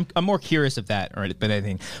little bit. I'm more curious of that than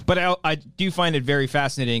anything. But I do find it very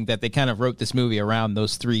fascinating that they kind of wrote this movie around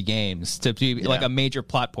those 3 games to be like a major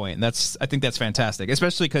plot point. And I think that's fantastic,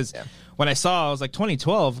 especially because when I saw, I was like,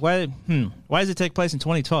 2012. Why does it take place in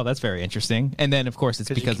 2012? That's very interesting. And then of course it's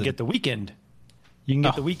because you can get the weekend. You can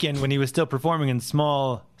get the weekend when he was still performing in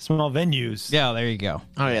small venues. Yeah, there you go.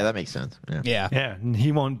 Oh yeah, that makes sense. Yeah, and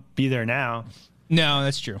he won't be there now. No,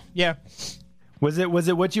 that's true. Yeah. Was it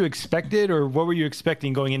what you expected, or what were you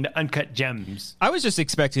expecting going into Uncut Gems? I was just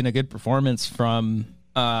expecting a good performance from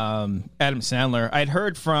Adam Sandler. I'd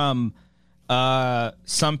heard from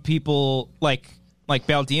some people like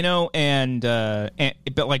Baldino and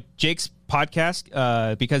but like Jake's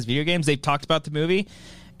podcast because video games, they've talked about the movie.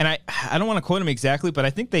 And I don't want to quote him exactly, but I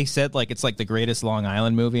think they said like it's like the greatest Long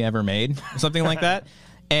Island movie ever made, or something like that.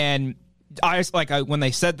 And I was like, when they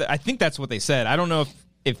said that, I think that's what they said. I don't know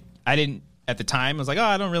if I didn't at the time. I was like, oh,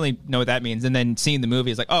 I don't really know what that means. And then seeing the movie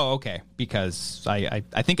is like, oh, okay, because I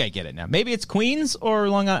think I get it now. Maybe it's Queens or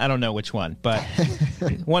Long Island. I don't know which one, but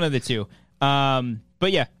one of the two.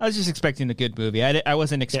 But yeah, I was just expecting a good movie. I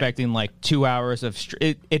wasn't expecting like 2 hours of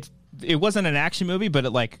it wasn't an action movie, but it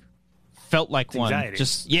like felt like it's one. Anxiety.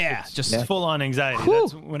 Just full on anxiety. Whew.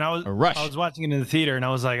 That's when I was watching it in the theater, and I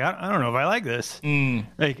was like, I don't know if I like this.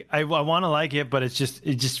 Like I want to like it, but it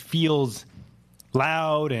just feels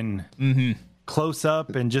loud and close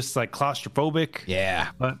up and just like claustrophobic. Yeah,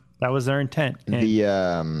 but that was their intent.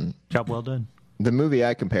 And job well done. The movie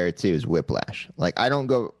I compare it to is Whiplash. Like, I don't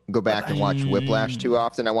go back and watch Whiplash too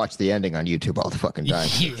often. I watch the ending on YouTube all the fucking time.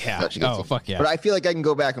 Yeah. Oh, fuck yeah. But I feel like I can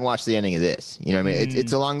go back and watch the ending of this. You know what I mean?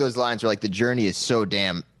 It's along those lines where, like, the journey is so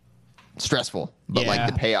damn stressful, but,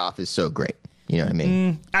 like, the payoff is so great. You know what I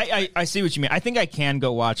mean? I see what you mean. I think I can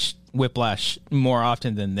go watch Whiplash more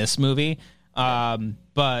often than this movie.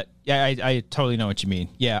 But yeah, I totally know what you mean.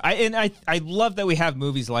 Yeah, I love that we have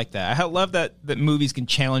movies like that. I love that movies can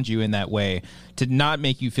challenge you in that way to not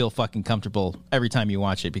make you feel fucking comfortable every time you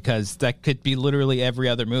watch it, because that could be literally every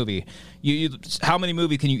other movie. How many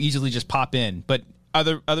movies can you easily just pop in? But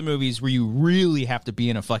other movies where you really have to be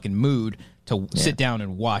in a fucking mood to sit down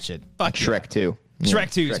and watch it. Fuck Shrek 2.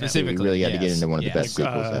 Shrek 2 specifically. We really got to get into one of the best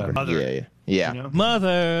sequels ever. Mother. Yeah. You know?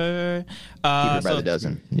 Mother. Cheaper by the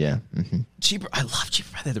dozen. Yeah. Cheaper. I love Cheaper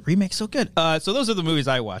by the remake's so good. So those are the movies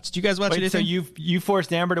I watched. Did you guys watch anything? So you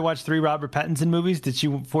forced Amber to watch 3 Robert Pattinson movies. Did she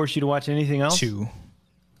force you to watch anything else?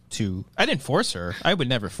 2. I didn't force her. I would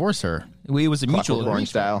never force her. It was a mutual. Clockwork Orange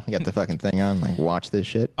style. You got the fucking thing on. Like, watch this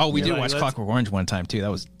shit. Oh, we did watch Clockwork Orange one time too.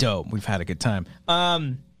 That was dope. We've had a good time.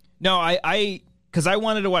 No, because I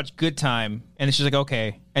wanted to watch Good Time, and she's like,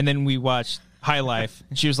 okay. And then we watched High Life,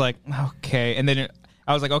 and she was like, okay. And then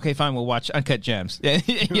I was like, okay, fine, we'll watch Uncut Gems. Yeah,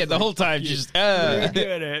 the whole time she just, you're good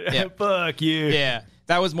at it. Yeah. Fuck you. Yeah,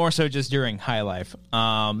 that was more so just during High Life.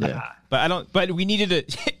 But we needed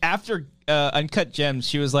it after Uncut Gems.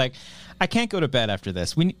 She was like, I can't go to bed after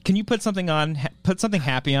this. Can you put something on? Put something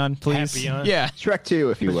happy on, please. Happy on? Yeah, Shrek 2,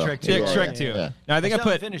 if you will. Shrek 2. Shrek 2. Yeah. No, I think I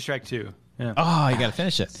put. Finish Shrek 2. Yeah. Oh, you got to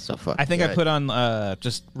finish it. So fucking I think good. I put on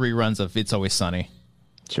just reruns of It's Always Sunny.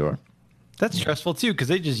 Sure. That's stressful too, because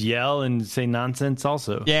they just yell and say nonsense.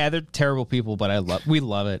 Also, Yeah, they're terrible people, but we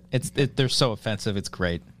love it. They're so offensive. It's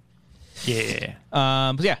great. yeah.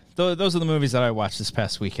 But yeah, those are the movies that I watched this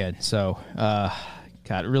past weekend. So,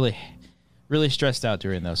 God, really, really stressed out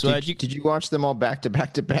during those. So, Did you watch them all back to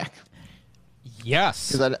back to back?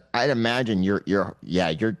 Yes, Because I'd imagine your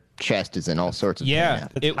chest is in all sorts of pain.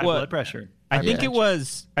 That's it high was blood pressure. I think it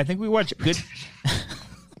was. I think we watched Good.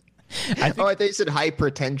 I thought you said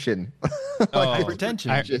hypertension.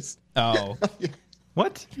 Pretentious.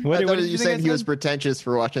 What? I thought you saying he was pretentious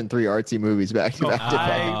for watching 3 artsy movies back to back to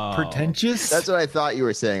back. Pretentious? That's what I thought you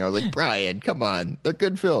were saying. I was like, Brian, come on, they're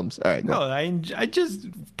good films. All right, no, I just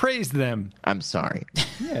praised them. I'm sorry.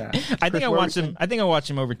 Yeah, I think I watched them. I think I watched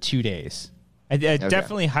them over 2 days.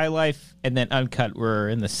 Definitely High Life and then Uncut were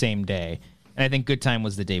in the same day, and I think Good Time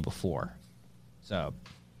was the day before. So,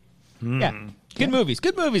 yeah, good movies.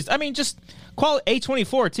 Good movies. I mean, just quality.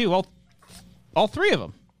 A24 too. All 3 of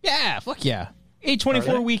them. Yeah, fuck yeah.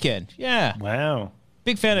 A24 weekend. Yeah. Wow.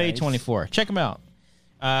 Big fan of A24. Check them out.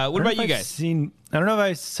 What about you guys? I don't know if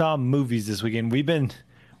I saw movies this weekend. We've been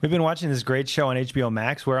watching this great show on HBO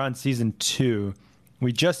Max. We're on season 2.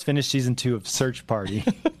 We just finished season 2 of Search Party.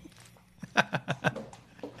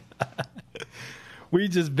 We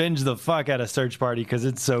just binged the fuck out of Search Party because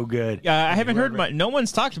it's so good. I haven't heard much. No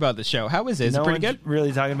one's talked about the show. How is it? Is it pretty good?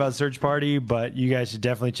 Really talking about Search Party, but you guys should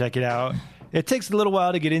definitely check it out. It takes a little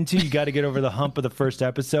while to get into. You got to get over the hump of the first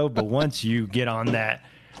episode, but once you get on that,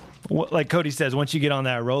 like Cody says, once you get on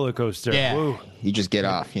that roller coaster, woo, you just get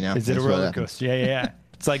off. You know, is it a roller coaster? Yeah.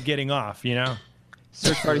 It's like getting off. You know,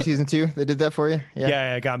 Search Party season 2. They did that for you.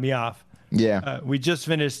 Yeah, it got me off. Yeah, we just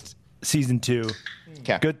finished season 2.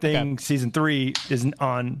 Okay. Good thing season 3 is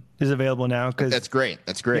available now because that's great.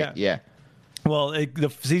 That's great. Yeah. Well,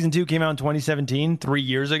 the season 2 came out in 2017, 3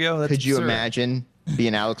 years ago. That's Could you imagine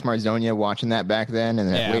being Alex Marzonia watching that back then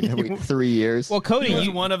and then wait 3 years? Well, Cody,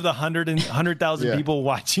 you one of the 100,000 people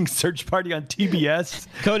watching Search Party on TBS.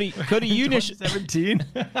 Cody, you initially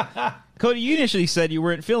Cody, you initially said you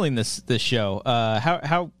weren't feeling this show.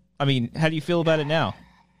 How do you feel about it now?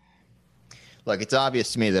 Look, it's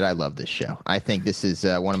obvious to me that I love this show. I think this is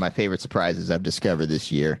one of my favorite surprises I've discovered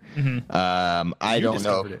this year. I don't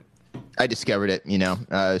know. I discovered it,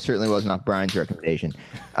 certainly wasn't off Brian's recommendation.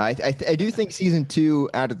 I do think season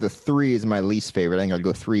 2 out of the 3 is my least favorite. I think I'd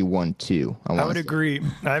go 3, 1, 2. I would agree.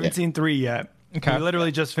 I haven't seen 3 yet. Okay. We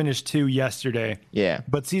literally just finished 2 yesterday. Yeah.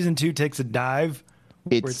 But season 2 takes a dive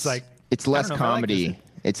where it's like... It's less comedy.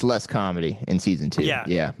 It's less comedy in season 2.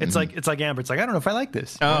 Yeah. It's like Amber. It's like, I don't know if I like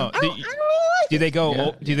this. Oh, do they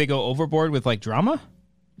go overboard with like drama?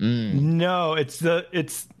 No, it's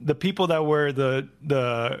the people that were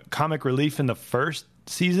the comic relief in the first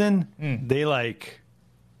season,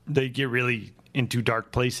 they get really into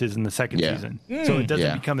dark places in the second season. So it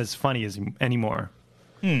doesn't become as funny anymore.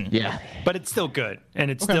 Yeah. But it's still good,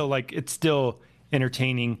 and it's still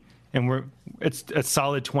entertaining, and it's a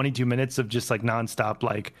solid 22 minutes of just like nonstop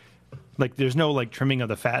like there's no like trimming of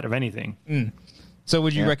the fat of anything. So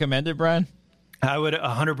would you recommend it, Brian? I would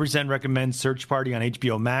 100% recommend Search Party on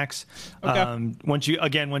HBO Max. Okay. Once you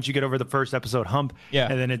get over the first episode hump,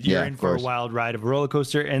 and then you're in for a wild ride of a roller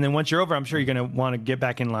coaster. And then once you're over, I'm sure you're going to want to get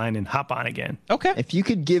back in line and hop on again. Okay. If you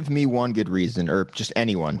could give me one good reason, or just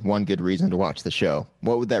anyone, one good reason to watch the show,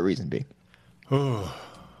 what would that reason be?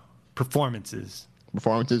 Performances.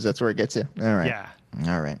 Performances, that's where it gets you? All right. Yeah.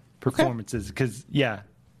 All right. Performances, because,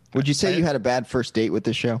 Would you say you had a bad first date with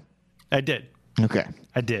this show? I did. Okay.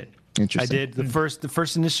 I did. Interesting. I did. The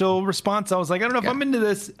first initial response, I was like, I don't know if I'm into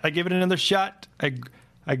this. I gave it another shot.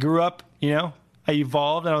 I grew up, I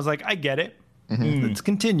evolved, and I was like, I get it. Let's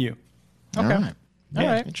continue. Okay. All right. All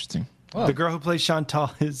right. Interesting. Well, the girl who plays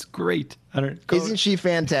Chantal is great. Isn't she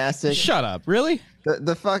fantastic? Shut up. Really?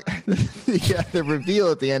 The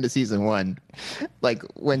reveal at the end of season 1, like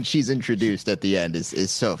when she's introduced at the end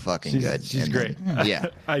is so fucking good. She's great.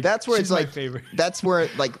 That's where it's my like favorite. That's where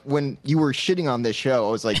like when you were shitting on this show,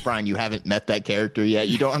 I was like, Brian, you haven't met that character yet.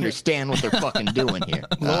 You don't understand what they're fucking doing here.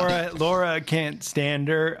 Laura can't stand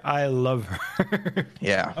her. I love her.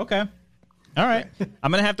 Yeah. Okay. All right.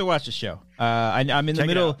 I'm gonna have to watch the show. I'm in the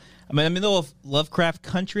middle. I'm in the middle of Lovecraft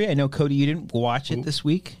Country. I know, Cody, you didn't watch it this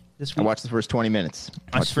week. I watched the first 20 minutes.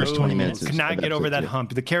 Could not get over that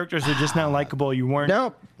hump. The characters are just not likable. You weren't.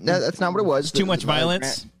 No, that's not what it was. It's too much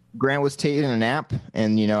violence. Grant was taking a nap,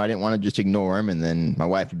 and I didn't want to just ignore him, and then my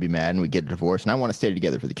wife would be mad, and we'd get a divorce, and I want to stay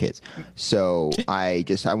together for the kids. So I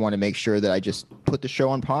want to make sure that I just put the show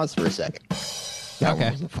on pause for a second. That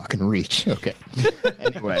one was a fucking reach. Okay.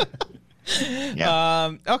 Anyway.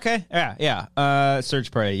 Yeah. Okay. Yeah.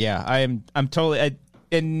 Search Party. Yeah. I'm totally.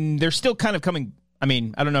 And they're still kind of coming. I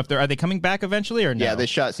mean, I don't know if are they coming back eventually or no? Yeah, they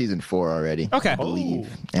shot season 4 already. Okay. I believe.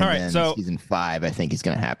 And all right. then So season 5, I think, is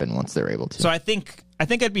going to happen once they're able to. So I think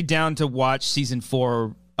I'd be down to watch season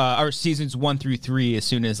 4 or seasons 1 through 3 as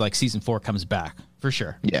soon as like season 4 comes back for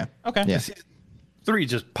sure. Yeah. Okay. Yeah. Season 3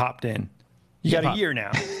 just popped in. You got a year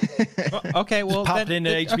now. Okay, well, popped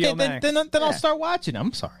into HBO Max. Then I'll start watching.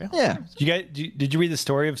 I'm sorry. Yeah. Did you read the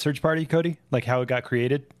story of Search Party, Cody? Like how it got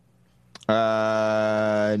created?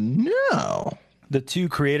 No. The two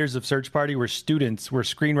creators of Search Party were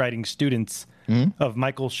screenwriting students of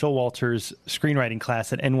Michael Showalter's screenwriting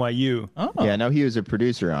class at NYU. Oh. Yeah, no, he was a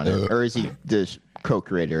producer on it. Or is he the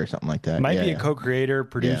co-creator or something like that? Might be a co-creator,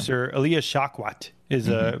 producer. Yeah. Aliyah Shakwat is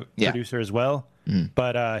a producer as well.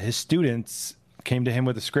 But his students came to him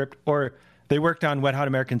with a script, or they worked on Wet Hot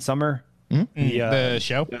American Summer. The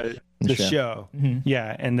show? The show.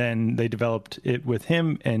 Yeah, and then they developed it with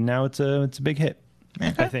him, and now it's a big hit.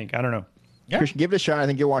 I think. I don't know. Yeah. Christian, give it a shot. I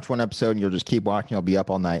think you'll watch one episode and you'll just keep watching. I'll be up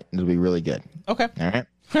all night and it'll be really good. Okay. All right?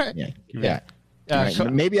 Yeah. So,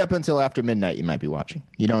 maybe up until after midnight you might be watching.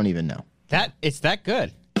 You don't even know. It's that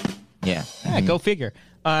good. Yeah. Go figure.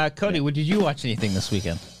 Cody, did you watch anything this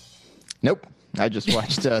weekend? Nope. I just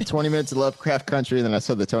watched 20 minutes of Lovecraft Country, and then I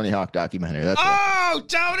saw the Tony Hawk documentary. That's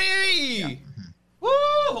Tony! Yeah. Woo!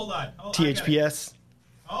 Hold on. THPS.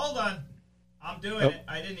 Hold on. I'm doing it.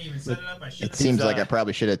 I didn't even set it up. It seems like I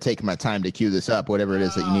probably should have taken my time to cue this up, whatever it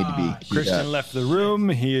is that you need to be. Christian left the room.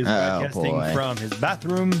 He is broadcasting from his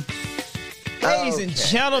bathroom. Ladies and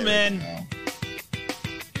gentlemen,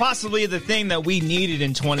 possibly the thing that we needed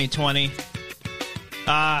in 2020.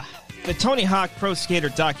 The Tony Hawk Pro Skater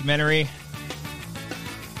documentary.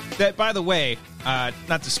 That, by the way,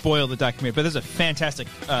 not to spoil the documentary, but there's a fantastic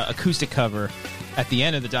acoustic cover at the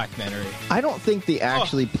end of the documentary. I don't think they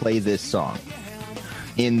actually play this song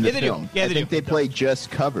in the film. Yeah, I think they play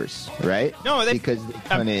just covers, right? No, because they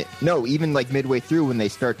couldn't. No, even like midway through when they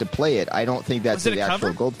start to play it, I don't think that's the actual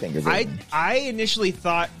Goldfinger version. I initially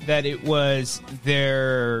thought that it was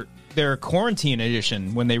their quarantine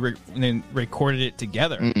edition when they recorded it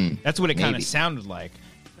together. That's what it kind of sounded like.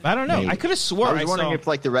 I don't know. Maybe. I could have swore I was wondering if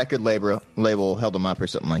like the record label held them up or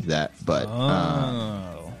something like that. But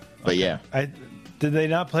but yeah. Did they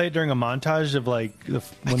not play it during a montage of like when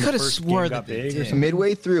the first game got big or something?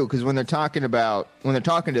 Midway through, because when they're talking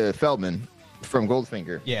to Feldman from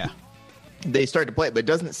Goldfinger, they start to play it, but it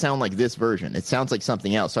doesn't sound like this version. It sounds like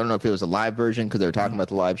something else. I don't know if it was a live version because they were talking about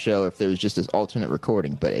the live show, if there was just this alternate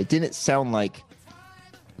recording, but it didn't sound like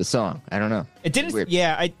the song. I don't know. It didn't.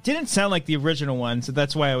 It didn't sound like the original one, so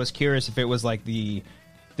that's why I was curious if it was like the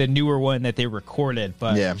newer one that they recorded.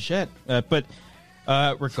 But shit. But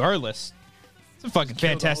regardless, it's a fucking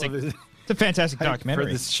fantastic. It's a fantastic documentary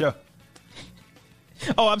for this show.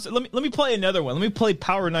 Oh, let me play another one. Let me play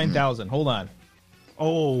Power 9000. Hold on.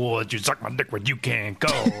 Oh, you suck my dick when you can't go.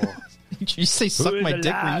 Did you say suck my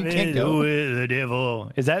dick when you can't go? Who is the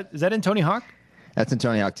devil? Is that in Tony Hawk? That's in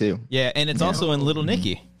Tony Hawk too. Yeah, and it's also in Little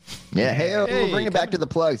Nicky. Yeah, we'll bring it back to the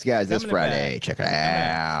plugs, guys, this Friday. Check it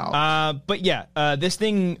out. But yeah, this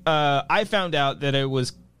thing, I found out that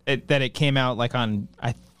it came out like on,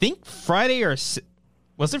 I think Friday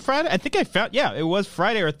was it Friday? I think it was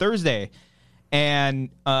Friday or Thursday. And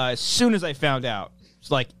as soon as I found out, it's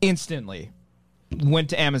like instantly went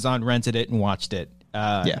to Amazon, rented it, and watched it.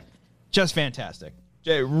 Just fantastic.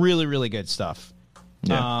 Really, really good stuff.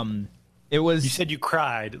 Yeah. It was. You said you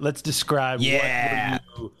cried. Let's describe. Yeah. What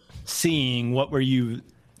were you seeing? What were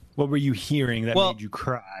you hearing that made you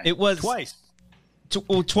cry? It was twice.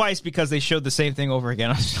 Twice because they showed the same thing over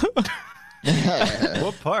again.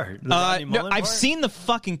 What part? No, I've seen the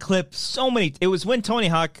fucking clip so many. It was when Tony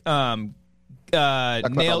Hawk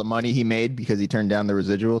about all the money he made because he turned down the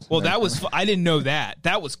residuals. Well, that was I didn't know that.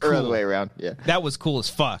 That was cool. Or the other way around. Yeah, that was cool as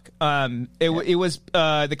fuck. It was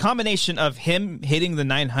the combination of him hitting the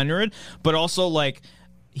 900, but also like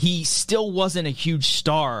he still wasn't a huge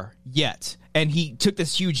star yet, and he took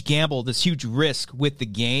this huge gamble, this huge risk with the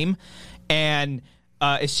game, and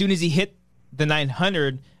as soon as he hit the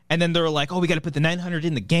 900. And then they were like, oh, we got to put the 900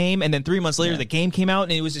 in the game. And then 3 months later, the game came out,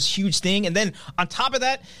 and it was this huge thing. And then on top of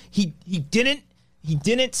that, he didn't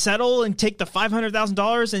settle and take the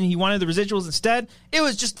 $500,000, and he wanted the residuals instead. It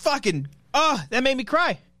was just fucking, that made me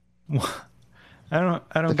cry. I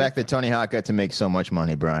don't. The fact that Tony Hawk got to make so much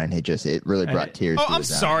money, Brian, it really brought tears. Oh, I'm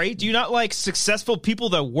sorry. Do you not like successful people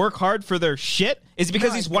that work hard for their shit? Is it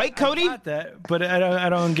because he's white, Cody? I got that, but I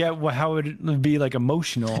don't get how it would be like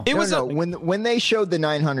emotional. When they showed the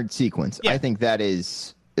 900 sequence, I think that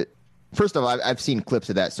is. First of all, I've seen clips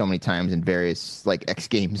of that so many times in various like X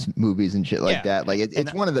Games movies and shit like that. Like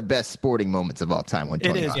it's one of the best sporting moments of all time. When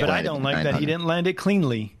Tony Hawk but I don't like that he didn't land it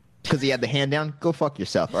cleanly. Because he had the hand down. Go fuck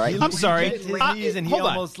yourself. All right. I'm sorry. I'm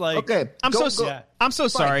so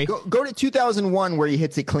sorry. Go to 2001 where he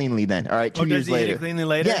hits it cleanly. Then all right. 2 years later. He hit it cleanly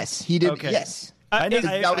later. Yes, he did. Okay. Yes. That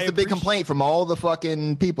was the big complaint from all the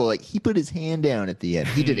fucking people. Like he put his hand down at the end.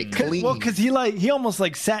 He did it clean. Well, because he almost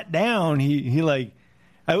like sat down. He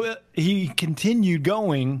continued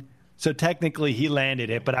going. So technically, he landed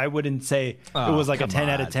it, but I wouldn't say it was like a 10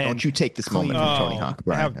 out of 10. Don't you take this moment from Tony Hawk,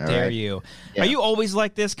 Brian. How dare you? Yeah. Are you always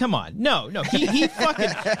like this? Come on. No. He fucking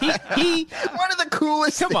he one of the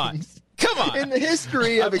coolest Come on. in the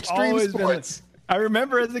history of extreme sports. I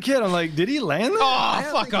remember as a kid, I'm like, did he land that?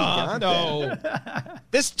 Oh, fuck off. No.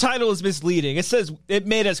 This title is misleading. It says it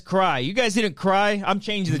made us cry. You guys didn't cry? I'm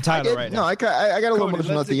changing the title right now. No, I got a little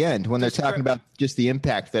emotional at the end when they're talking about just the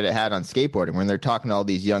impact that it had on skateboarding. When they're talking to all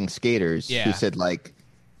these young skaters who said, like,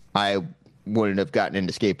 I wouldn't have gotten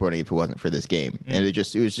into skateboarding if it wasn't for this game. And it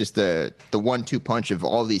was just the 1-2 punch of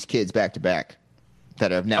all these kids back to back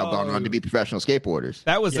that have now gone on to be professional skateboarders.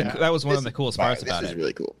 That was one of the coolest parts about it. This is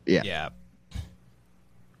really cool. Yeah. Yeah.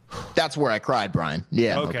 That's where I cried, Brian.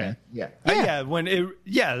 Yeah. Okay. Yeah.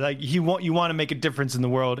 You want to make a difference in the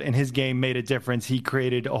world, and his game made a difference. He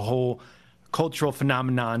created a whole cultural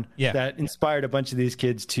phenomenon that inspired a bunch of these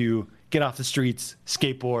kids to get off the streets,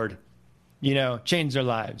 skateboard, change their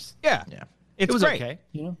lives. Yeah. Yeah. It was great. okay.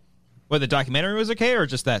 Well, the documentary was okay, or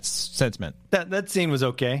just that sentiment? That scene was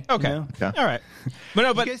okay. Okay. Okay. All right. But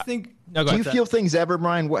no, but you guys think? No, do you feel things ever,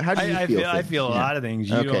 Brian? How do you feel? I feel a lot of things.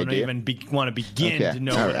 You don't even want to begin to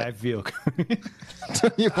know what I feel.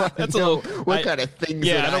 That's what kind of things?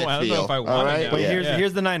 Yeah, I don't know if I want to know. But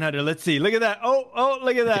here's the 900. Let's see. Look at that. Oh,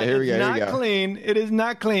 look at that. Okay, it's not clean. It is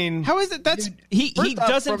not clean. How is it? That's he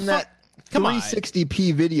doesn't. From that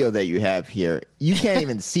 360p video that you have here, you can't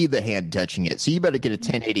even see the hand touching it. So you better get a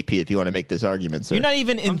 1080p if you want to make this argument, sir. You're not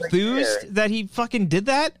even enthused that he fucking did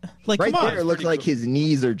that? Like, right come on. There, it looks like his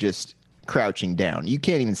knees are just crouching down. You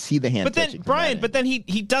can't even see the hand. But then, Brian,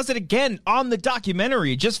 he does it again on the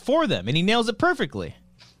documentary just for them, and he nails it perfectly.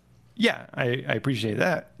 Yeah, I appreciate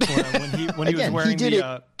that. When he was wearing he did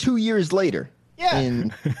it 2 years later. Yeah.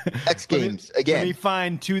 In X Games again. Let me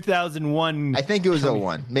find 2001. I think it was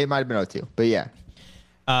 01. It might have been 02, but yeah.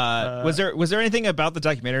 Was there anything about the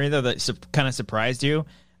documentary though that kind of surprised you?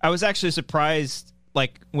 I was actually surprised,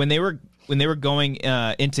 like when they were going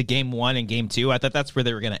into Game 1 and Game 2. I thought that's where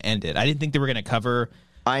they were going to end it. I didn't think they were going to cover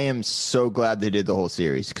I am so glad they did the whole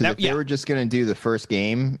series, because if they were just going to do the first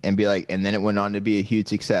game and be like, and then it went on to be a huge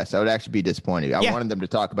success, I would actually be disappointed. I wanted them to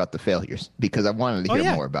talk about the failures, because I wanted to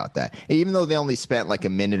hear more about that. And even though they only spent like a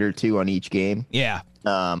minute or two on each game. Yeah.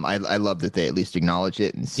 I love that they at least acknowledge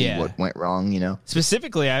it and see what went wrong, you know?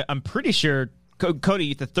 Specifically, I'm pretty sure,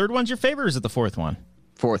 Cody, the third one's your favorite, or is it the fourth one?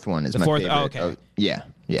 Fourth one is my favorite. Oh, okay. Yeah.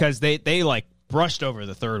 Because they like brushed over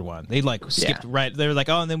the third one. They like skipped right. They were like,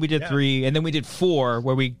 oh, and then we did 3, and then we did 4,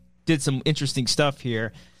 where we did some interesting stuff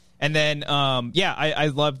here. And then,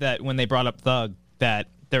 I love that when they brought up Thug, that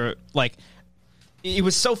they're like, it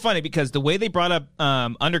was so funny because the way they brought up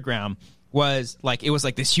Underground was like, it was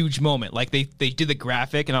like this huge moment. Like they did the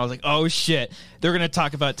graphic, and I was like, oh shit, they're gonna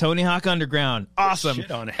talk about Tony Hawk Underground. Awesome.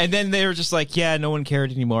 Shit on it. And then they were just like, yeah, no one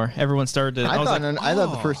cared anymore. Everyone started to. I thought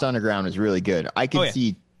the first Underground was really good. I could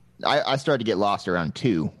see. I started to get lost around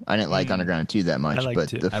 2. I didn't like Underground 2 that much,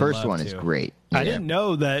 but the first one is great. I didn't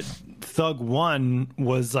know that Thug 1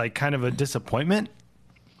 was like kind of a disappointment.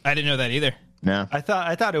 I didn't know that either. No, I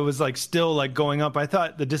thought it was like still like going up. I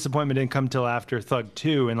thought the disappointment didn't come till after Thug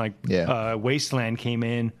 2 and like Wasteland came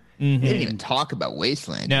in. They didn't even talk about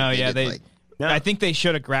Wasteland. No, I think they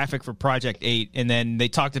showed a graphic for Project 8, and then they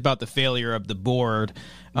talked about the failure of the board.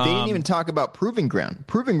 They didn't even talk about Proving Ground.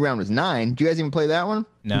 Proving Ground was 9. Did you guys even play that one?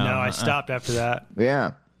 No, I stopped after that.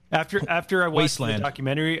 Yeah. After I watched Wasteland. the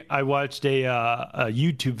documentary, I watched a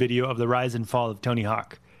YouTube video of the rise and fall of Tony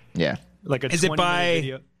Hawk. Yeah. Like a Is it by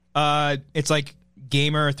video. It's like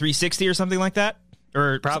Gamer 360 or something like that?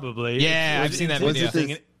 Or Probably. Yeah, I've seen that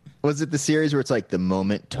video. Was it the series where it's like the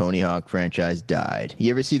moment Tony Hawk franchise died?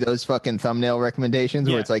 You ever see those fucking thumbnail recommendations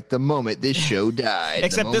where it's like the moment this show died?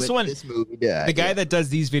 Except this one, this movie died. The guy that does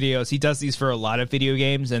these videos, he does these for a lot of video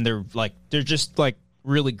games, and they're just like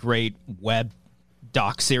really great web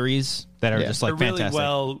doc series that are just like they're fantastic.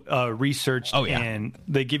 Really well researched, and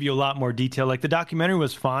they give you a lot more detail. Like the documentary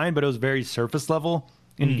was fine, but it was very surface level,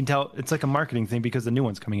 and you can tell it's like a marketing thing because the new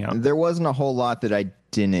one's coming out. There wasn't a whole lot that I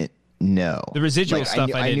didn't know. The residual stuff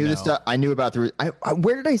I knew. The stuff I knew about the.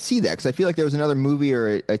 Where did I see that? Because I feel like there was another movie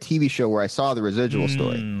or a TV show where I saw the residual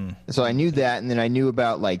story. So I knew that, and then I knew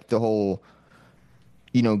about like the whole,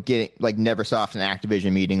 getting like Neversoft and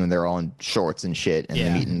Activision meeting when they're all in shorts and shit, and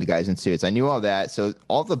they're meeting the guys in suits. I knew all that, so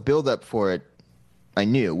all the build up for it, I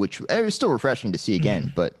knew, which it was still refreshing to see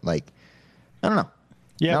again. But like, I don't know,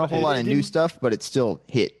 not a whole lot of new stuff, but it still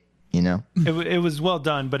hit. It was well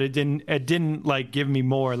done, but it didn't like give me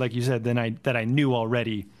more, like you said, than I knew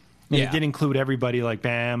already. And it did include everybody like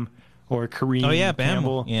Bam or Kareem. Oh yeah, Bam.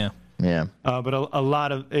 Campbell. Yeah. But a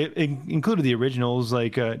lot of it included the originals.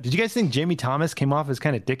 Like, did you guys think Jamie Thomas came off as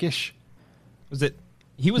kind of dickish? Was it?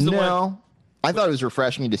 He was the one. I thought it was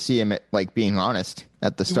refreshing to see him like being honest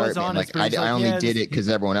at the start. Man. Honest, like I only did it because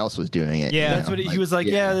everyone else was doing it. Yeah, that's what he was like.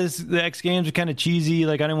 Yeah, the X Games are kind of cheesy.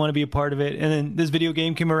 Like I didn't want to be a part of it. And then this video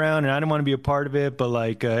game came around, and I didn't want to be a part of it. But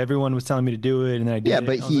like everyone was telling me to do it, and then I did. Yeah,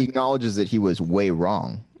 but he acknowledges that he was way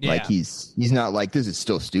wrong. Yeah. Like he's not like this is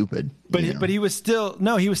still stupid. But he was still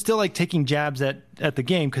like taking jabs at the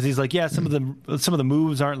game because he's like, yeah, some of the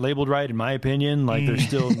moves aren't labeled right in my opinion. Like they're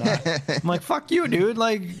still not. I'm like, fuck you, dude.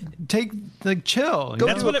 Like chill. Go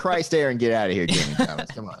to a Christ Air and get out of here, Jamie Thomas.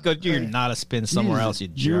 Come on. Go do your not a spin somewhere else, you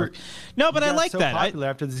jerk. No, but I like that. Popular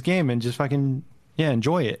after this game and just fucking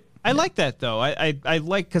enjoy it. I like that though. I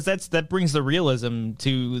like because that brings the realism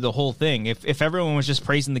to the whole thing. If everyone was just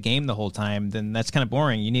praising the game the whole time, then that's kind of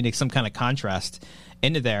boring. You need some kind of contrast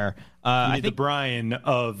into there. I think the Brian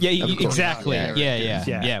of exactly.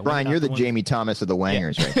 Yeah. Brian, you're the Jamie Thomas of the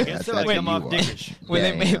Wangers, right there. That's what you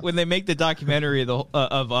are. When they make the documentary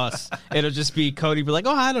of us, it'll just be Cody be like,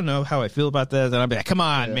 "Oh, I don't know how I feel about this," and I'll be like, "Come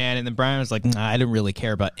on, man!" And then Brian was like, "Nah, I didn't really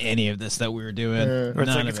care about any of this that we were doing." Or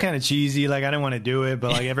it's like it's kind of cheesy. Like I didn't want to do it,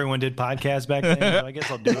 but like everyone did podcasts back then, so I guess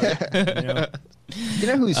I'll do it. You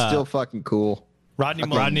know who's still fucking cool? Rodney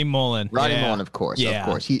Mullen. Rodney Mullen, of course. Yeah. Of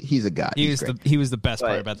course. He's a guy. He was the best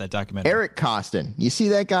part about that documentary. Eric Costin. You see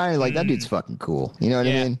that guy? Like, that dude's fucking cool. You know what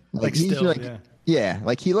I mean? Like he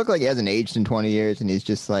looked like he hasn't aged in 20 years, and he's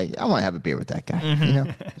just like, I want to have a beer with that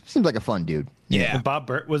guy. Seems like a fun dude. Yeah. And Bob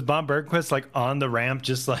Bergquist like on the ramp,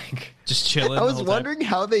 just chilling? I was wondering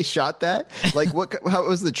how they shot that. Like, how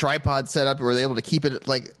was the tripod set up? Were they able to keep it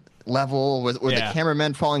like level? Were the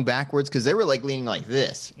cameramen falling backwards because they were like leaning like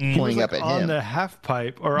this, pointing up at him on the half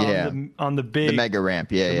pipe or on the mega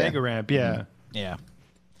ramp? Mega ramp. Yeah.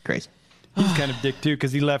 Crazy. He's kind of dick too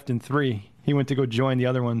because he left in 3. He went to go join the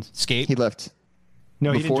other ones. Skate. He left.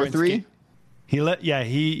 No, before he didn't join 3. Skate. He let. Yeah,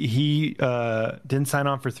 he didn't sign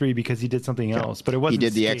on for 3 because he did something else. But it wasn't. He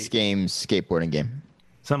did the Skate. X Games skateboarding game.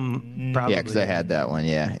 Some probably. Yeah, because I had that one.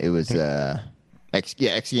 Yeah, it was. X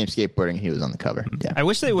Games skateboarding. He was on the cover. Yeah. I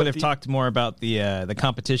wish they would have talked more about the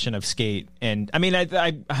competition of skate. And I mean,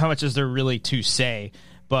 I how much is there really to say?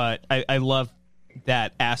 But I love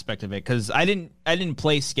that aspect of it because I didn't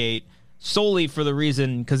play skate solely for the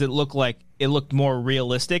reason because it looked more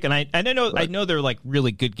realistic. And I know they're like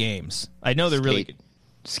really good games. I know they're really good.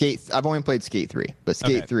 Skate. I've only played Skate 3, but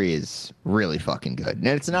Skate 3 is really fucking good. And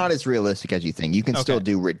it's not as realistic as you think. You can still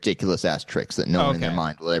do ridiculous ass tricks that no one in their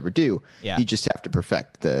mind will ever do. Yeah. You just have to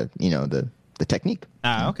perfect the technique.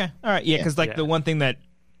 Okay. All right. Yeah, because the one thing that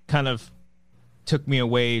kind of took me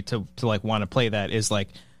away to like want to play that is like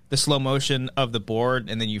the slow motion of the board,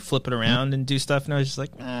 and then you flip it around and do stuff. And I was just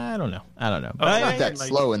like, I don't know. Oh, it's not that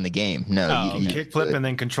slow in the game. No, you kick flip and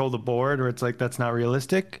then control the board, or it's like that's not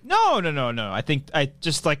realistic. No. I think I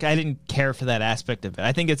didn't care for that aspect of it.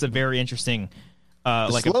 I think it's a very interesting the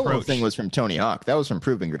slow approach. Thing was from Tony Hawk. That was from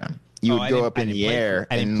Proving Ground. You would go up in the air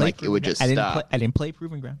and like it would just stop. I didn't play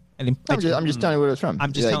Proving Ground. I'm just telling you what it was from.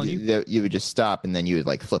 I'm just telling you. You would just stop and then you would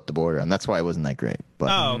like flip the board around. That's why it wasn't that great.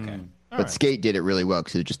 But, okay. But Skate did it really well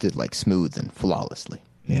because it just did like smooth and flawlessly.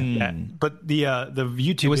 Yeah. But the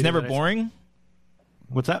YouTube. It was never boring.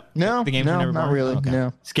 What's that? No, the games were never not boring? really. Okay.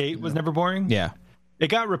 No, Skate was never boring. Yeah. It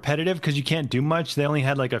got repetitive because you can't do much. They only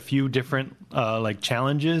had like a few different like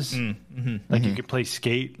challenges. Like you could play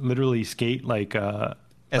skate, literally skate like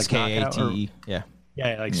SKATE. Yeah.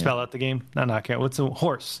 Yeah, like spell out the game. Not knockout. What's a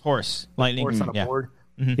horse? Lightning. Horse on a board.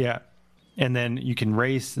 Yeah. And then you can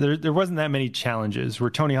race. There wasn't that many challenges. Where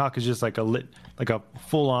Tony Hawk is just like a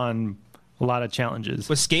full on a lot of challenges.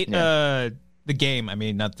 Was Skate the game? I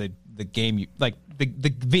mean, not the game. The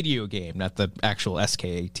video game, not the actual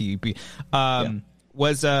SKATE.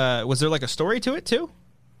 Was there like a story to it too?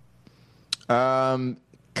 Kind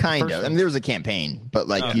of. I mean, there was a campaign, but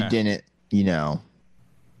like you didn't.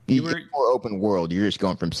 You were more open world. You're just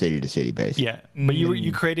going from city to city, basically. Yeah, but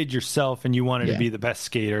you created yourself, and you wanted to be the best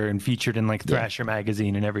skater, and featured in like Thrasher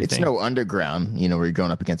magazine and everything. It's no underground, where you're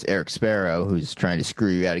going up against Eric Sparrow, who's trying to screw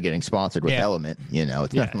you out of getting sponsored with Element.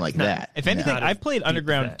 It's nothing like that. If anything, I played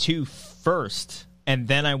Underground 2 first, and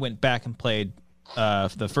then I went back and played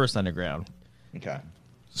the first Underground. Okay.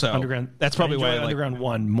 So Underground. That's probably why I like Underground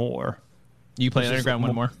 1 more. You play Underground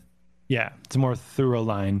 1 more? Yeah, it's a more thorough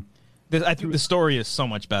line. I think the story is so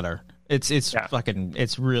much better. It's fucking.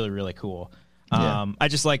 It's really really cool. I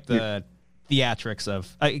just like the theatrics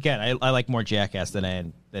of. I like more Jackass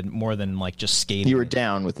than more than like just skating. You were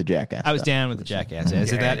down with the Jackass. I was down with the Jackass.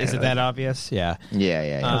 Is it that obvious? Yeah.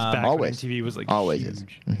 Yeah. Back always. when TV was like always.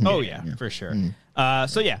 huge. Oh yeah, for sure.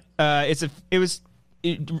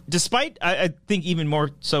 Despite I think even more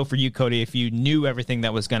so for you, Cody, if you knew everything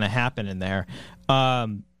that was going to happen in there,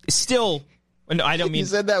 still. No, I don't mean. You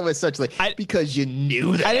said that with such because you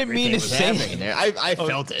knew that. I didn't mean to say it. There. I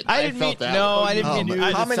felt it. I didn't mean. That. No, I didn't mean.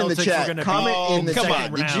 Comment in the chat. Comment in the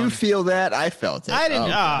chat. Did you feel that? I felt it. I didn't.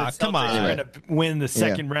 Come on. You're gonna win the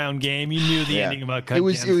second round game. You knew the ending about. It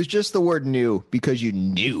was just the word "knew" because you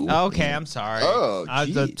knew. Okay, I'm sorry. Oh,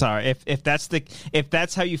 I'm sorry. If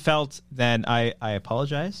that's how you felt, then I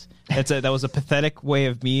apologize. That was a pathetic way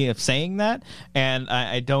of saying that, and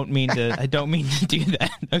I don't mean to do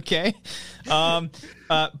that. Okay,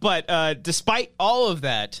 but despite all of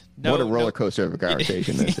that, what a roller coaster of a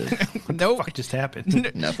conversation this is. What the fuck just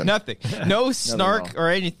happened? Nothing. No snark or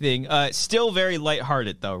anything. Still very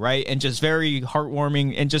lighthearted though, right? And just very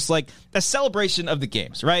heartwarming, and just like a celebration of the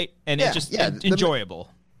games, right? And it's just enjoyable.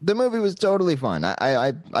 The movie was totally fun.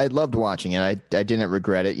 I loved watching it. I didn't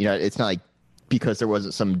regret it. It's not like. Because there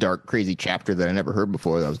wasn't some dark, crazy chapter that I never heard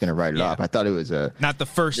before that I was going to write it off. I thought it was not the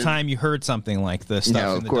first time you heard something like this.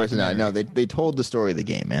 No, of course not. No, they told the story of the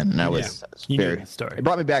game, man, and I was very. Story. It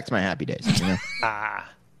brought me back to my happy days.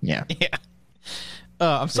 Yeah.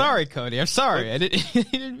 I'm sorry, Cody. I'm sorry. I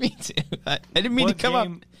didn't mean to. I didn't mean to come up.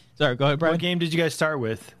 Sorry, go ahead, Brian. What game did you guys start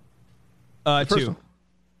with? 2. Oh,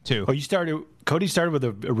 Cody started with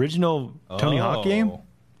the original Tony Hawk game.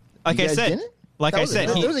 Like I said. Like I said,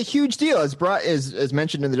 it was a huge deal. As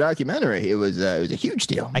mentioned in the documentary, it was a huge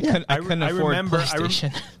deal. I couldn't afford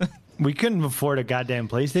PlayStation. We couldn't afford a goddamn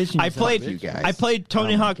PlayStation. I played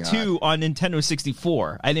Tony Hawk 2 on Nintendo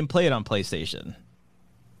 64. I didn't play it on PlayStation.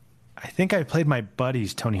 I think I played my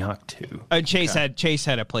buddy's Tony Hawk 2. Chase had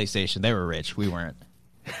a PlayStation. They were rich. We weren't.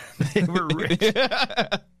 They were rich.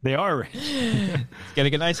 They are rich.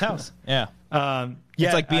 Getting a nice house. Yeah.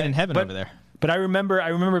 It's like being in heaven over there. But I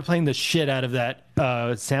remember playing the shit out of that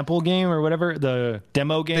sample game or whatever, the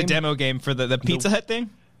demo game. The demo game for the Pizza Hut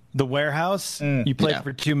thing? The warehouse. You played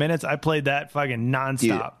for 2 minutes. I played that fucking nonstop.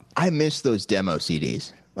 Dude, I miss those demo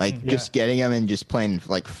CDs. Like just getting them and just playing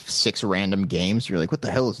like 6 random games. You're like, what the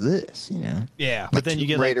hell is this? You know? Yeah. But then you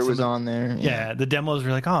get Raider was on there. Yeah, the demos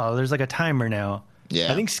were like, oh, there's like a timer now. Yeah.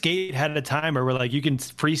 I think Skate had a timer where like you can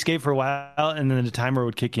pre-skate for a while and then the timer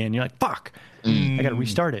would kick in. You're like, fuck, I got to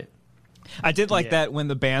restart it. I did like that when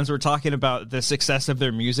the bands were talking about the success of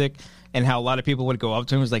their music and how a lot of people would go up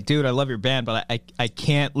to him and was like, dude, I love your band, but I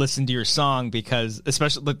can't listen to your song because,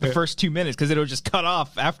 especially like the first 2 minutes, because it'll just cut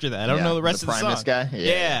off after that. I don't know the rest of the song. Primus guy?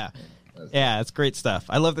 Yeah, it's great stuff.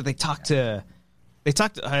 I love that they talked to.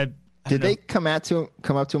 Did they come up to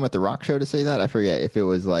him at the rock show to say that? I forget if it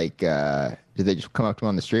was like, did they just come up to him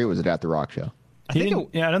on the street or was it at the rock show? I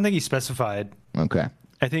don't think he specified. Okay.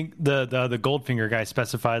 I think the Goldfinger guy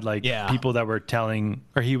specified like people that were telling,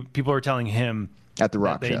 or people were telling him at the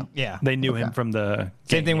rock show. Yeah, they knew him from the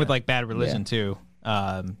same thing with like Bad Religion too.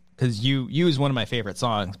 Because you is one of my favorite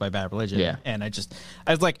songs by Bad Religion. Yeah, and I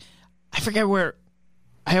was like, I forget where.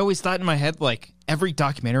 I always thought in my head like every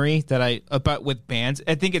documentary that about with bands.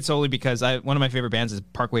 I think it's only because one of my favorite bands is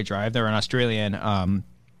Parkway Drive. They're an Australian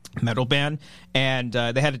metal band, and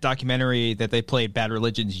they had a documentary that they played Bad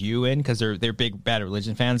Religion's "You" in because they're big Bad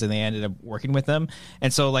Religion fans, and they ended up working with them.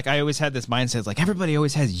 And so like I always had this mindset like everybody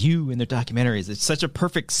always has "You" in their documentaries. It's such a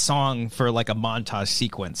perfect song for like a montage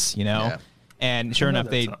sequence, you know. Yeah. And sure enough,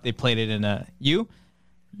 they played it in "You."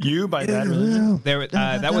 You by Bad Religion.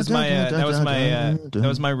 That was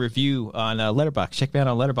my review on Letterboxd. Check me out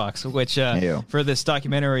on Letterboxd. Which for this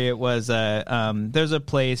documentary, it was there's a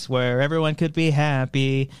place where everyone could be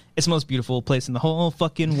happy. It's the most beautiful place in the whole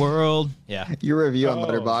fucking world. Yeah. Your review on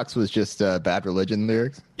Letterboxd was just Bad Religion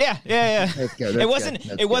lyrics. Yeah. That's good.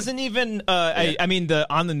 It wasn't even. I mean, the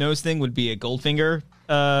on the nose thing would be a Goldfinger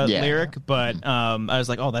lyric, but I was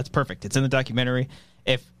like, oh, that's perfect. It's in the documentary.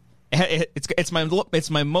 It's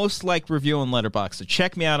my most liked review on Letterboxd. So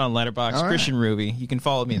check me out on Letterboxd, right. Christian Ruby. You can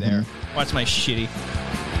follow me there. Watch my shitty.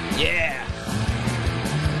 Yeah.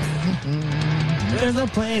 There's a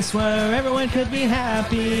place where everyone could be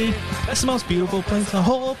happy. That's the most beautiful place in the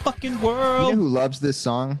whole fucking world. You know who loves this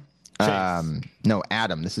song? No,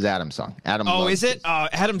 Adam. This is Adam's song. Adam. Oh, is it?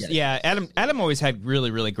 Adam's. Yeah. Adam always had really,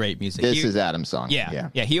 really great music. This is Adam's song. Yeah.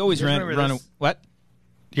 He always run. What?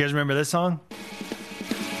 You guys remember this song?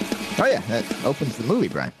 Oh, yeah. That opens the movie,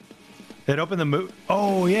 Brian. It opened the movie?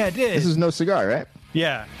 Oh, yeah, it did. This is No Cigar, right?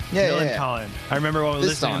 Yeah. Yeah. Colin. I remember when we were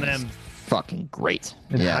listening to them. Fucking great.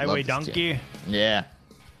 Highway Donkey. Yeah.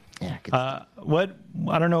 Yeah. What?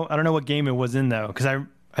 I don't know what game it was in, though, because I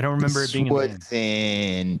don't remember it being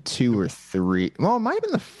in 2 or 3. Well, it might have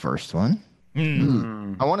been the first one.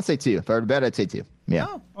 I want to say 2. If I were to bet, I'd say 2. Yeah.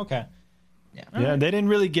 Oh, okay. Yeah. Right. They didn't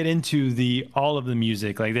really get into all of the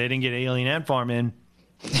music. Like, they didn't get Alien Ant Farm in.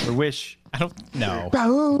 Or Wish. I don't know.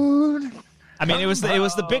 I mean, it was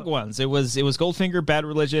the big ones. It was Goldfinger, Bad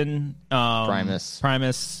Religion,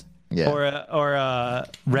 Primus. Yeah. Or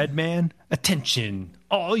Red Man. Attention,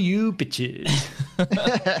 all you bitches.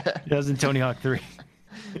 That was in Tony Hawk 3.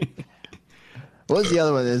 What was the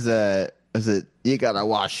other one? Was it you gotta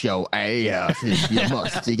wash your ass? You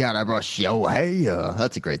must. You gotta brush your hair.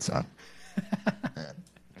 That's a great song.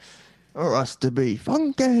 Or us to be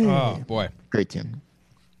funky. Oh boy, great tune.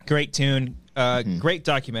 Great tune. Great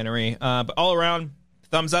documentary. But all around,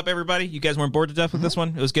 thumbs up, everybody. You guys weren't bored to death with this one?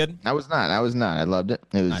 It was good? I was not. I loved it.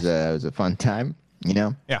 It was it was a fun time, you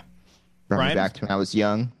know? Yeah. Brought me back to when I was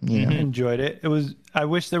young. You know? Enjoyed it. I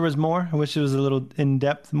wish there was more. I wish it was a little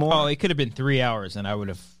in-depth more. Oh, it could have been 3 hours, and I would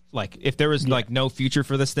have, like, if there was, like, no future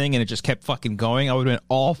for this thing and it just kept fucking going, I would have been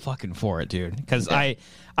all fucking for it, dude. Because I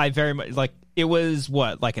very much, like, it was,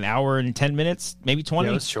 what, like an hour and 10 minutes? Maybe 20?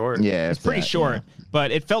 Yeah, it was short. Yeah. It's pretty short,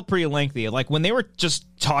 but it felt pretty lengthy. Like, when they were just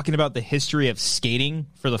talking about the history of skating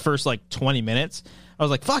for the first, like, 20 minutes, I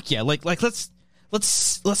was like, fuck yeah. Like let's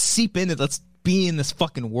seep into it. Let's be in this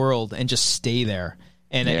fucking world and just stay there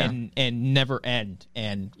and never end.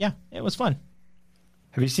 And, yeah, it was fun.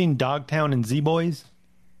 Have you seen Dogtown and Z-Boys?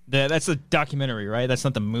 That's a documentary, right? That's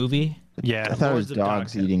not the movie? Yeah. I thought it was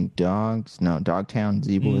dogs eating dogs. No, Dogtown,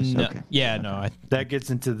 Z-Boys. No, okay. Yeah, no. That gets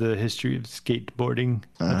into the history of skateboarding.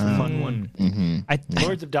 That's a fun one. Mm-hmm.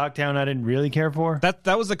 Lords of Dogtown, I didn't really care for.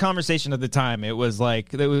 That was the conversation at the time. It was like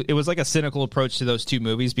like a cynical approach to those two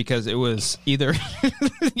movies because it was either God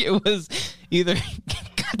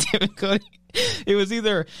damn it, Cody. It was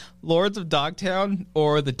either Lords of Dogtown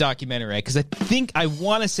or the documentary, because I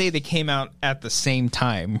want to say they came out at the same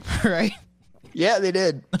time, right? Yeah, they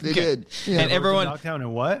did. They did. Yeah. And everyone Dogtown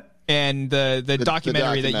and what? And the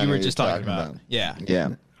documentary that you were just talking about. Yeah.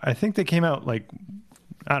 Yeah. I think they came out like,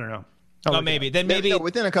 I don't know. maybe. Then maybe no,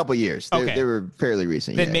 within a couple years. They were fairly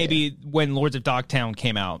recent. Then maybe when Lords of Dogtown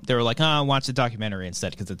came out, they were like, watch the documentary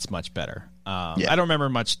instead because it's much better. I don't remember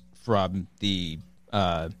much from the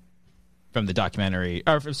documentary,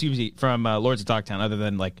 or from Lords of Dogtown, other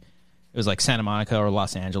than like it was like Santa Monica or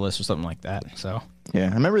Los Angeles or something like that. So yeah,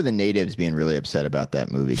 I remember the natives being really upset about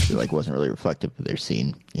that movie because it like wasn't really reflective of their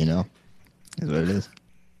scene. You know, is what it is.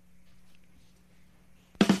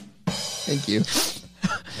 Thank you.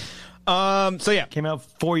 So yeah, came out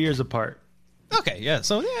 4 years apart. Okay, yeah.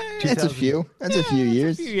 So that's a few. That's a few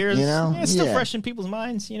years. A few years. You know, it's still fresh in people's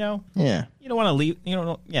minds. You know. Yeah. You don't want to leave. You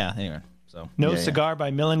don't. Yeah. Anyway. So No Cigar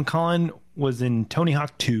by Millencolin was in Tony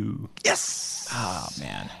Hawk 2. Yes. Oh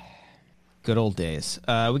man, good old days.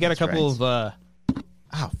 We got a couple of.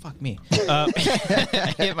 Oh fuck me!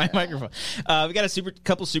 I hit my microphone. We got a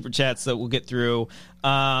couple super chats that we'll get through,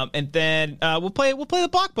 and then we'll play the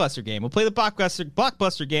blockbuster game. We'll play the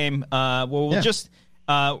blockbuster game. We'll just.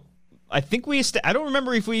 I think I don't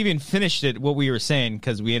remember if we even finished it. What we were saying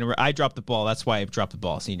because I dropped the ball. That's why I dropped the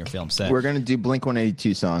ball. Senior Film said we're gonna do Blink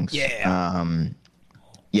 182 songs. Yeah.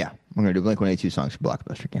 Yeah, we're gonna do Blink 182 songs for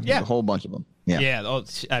blockbuster game. Yeah, there's a whole bunch of them. Yeah. Yeah. Oh,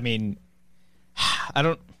 I mean,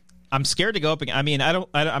 I'm scared to go up again. I mean, I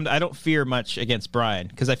don't fear much against Brian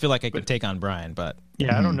because I feel like I can take on Brian. But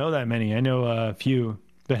yeah, I don't know that many. I know a few.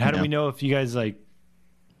 But how do we know if you guys like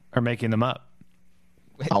are making them up?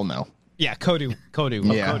 I'll know. Yeah, Cody. Yeah. Cody.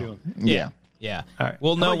 Yeah. All right.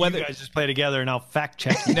 We'll know whether you guys just play together and I'll fact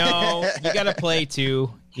check you. No, you got to play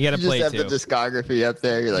too. You got to play just too. have the discography up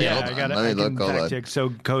there. You're like, Yeah, hold on, let me look. fact check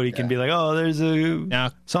so Cody can be like, oh, there's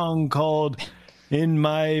a song called "In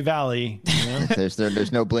My Valley." You know?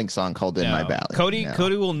 There's no Blink song called "In My Valley."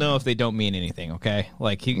 Cody will know if they don't mean anything. Okay,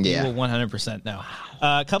 like he will 100% know.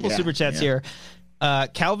 A couple super chats here.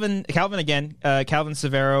 Calvin again. Calvin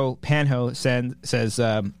Severo Panho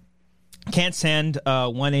says. Can't send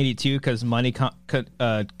 182 because money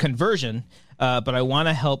conversion, but I want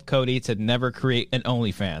to help Cody to never create an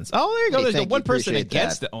OnlyFans. Oh, there you go. There's the one person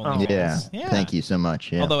against the OnlyFans. Yeah. Thank you so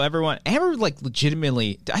much. Yeah. Although Amber like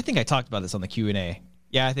legitimately, I think I talked about this on the Q&A.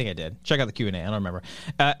 Yeah, I think I did. Check out the Q&A. I don't remember.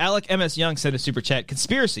 Alec MS Young said a super chat.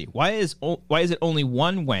 Conspiracy. Why is it only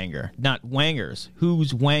one Wanger, not Wangers?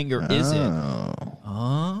 Whose Wanger is it?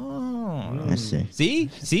 Oh. I see.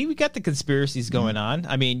 See, we got the conspiracies going on.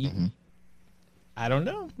 I mean, I don't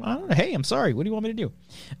know. Hey, I'm sorry. What do you want me to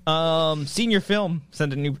do? Senior Film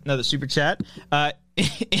sent another super chat.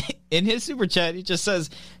 In his super chat, he just says,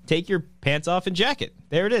 "Take your pants off and jacket."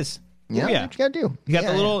 There it is. Yeah, what you gotta do. You got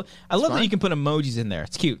the little. I love that you can put emojis in there.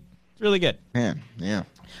 It's cute. It's really good. Yeah.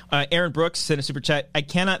 Aaron Brooks sent a super chat. I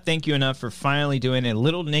cannot thank you enough for finally doing a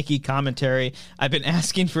Little Nicky commentary. I've been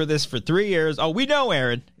asking for this for 3 years. Oh, we know,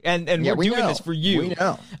 Aaron, and we're doing this for you. We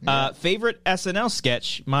know. Yeah. Favorite SNL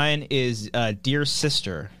sketch? Mine is Dear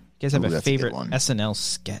Sister. You guys have a favorite SNL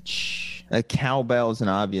sketch? Cowbell is an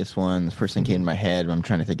obvious one. The first thing came to my head. But I'm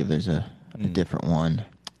trying to think if there's a different one.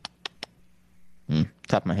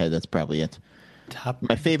 Top of my head, that's probably it.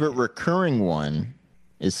 My favorite recurring one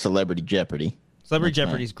is Celebrity Jeopardy. Celebrity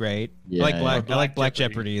Jeopardy's great. Yeah, I like Black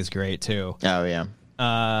Jeopardy is great too. Oh yeah.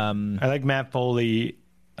 I like Matt Foley,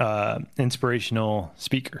 inspirational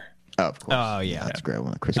speaker. Oh, of course. Oh yeah, that's a great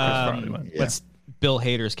one. Chris What's Bill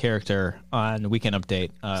Hader's character on Weekend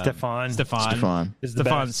Update? Stefan's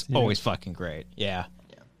always fucking great. Yeah.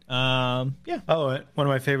 Yeah. Oh, one of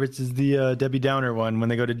my favorites is the Debbie Downer one when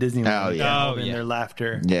they go to Disneyland. Oh yeah. And their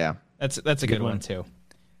laughter. Yeah. That's a good one too.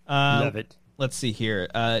 Love it. Let's see here.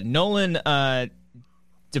 Nolan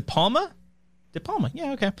De Palma?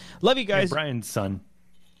 Yeah, okay. Love you guys. Yeah, Brian's son.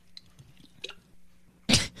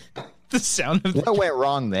 The sound of what went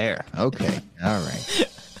wrong there? Okay. All right.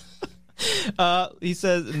 He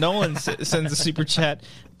says Nolan sends a super chat.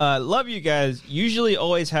 Love you guys. Usually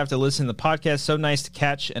always have to listen to the podcast. So nice to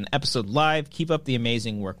catch an episode live. Keep up the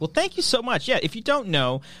amazing work. Well, thank you so much. Yeah, if you don't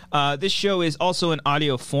know, this show is also in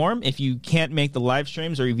audio form. If you can't make the live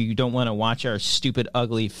streams or if you don't want to watch our stupid,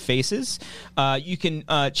 ugly faces, you can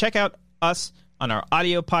check out us on our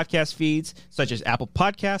audio podcast feeds, such as Apple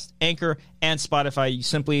Podcast, Anchor, and Spotify. You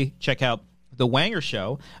simply check out The Wanger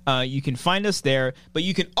Show. You can find us there, but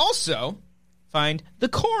you can also find The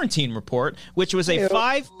Quarantine Report, which was a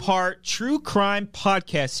 5-part true crime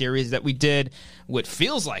podcast series that we did what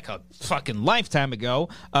feels like a fucking lifetime ago.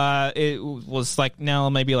 It was like now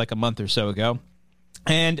maybe like a month or so ago.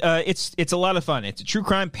 And it's a lot of fun. It's a true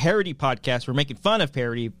crime parody podcast. We're making fun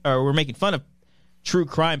of true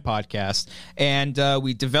crime podcasts, and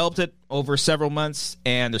we developed it over several months,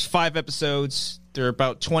 and there's 5 episodes. They're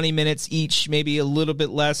about 20 minutes each, maybe a little bit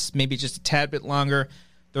less, maybe just a tad bit longer.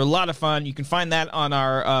 They're a lot of fun. You can find that on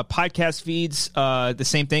our podcast feeds, the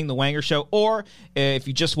same thing, The Wanger Show. Or if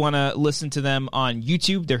you just want to listen to them on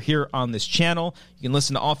YouTube, they're here on this channel. You can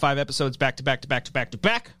listen to all 5 episodes back to back to back to back to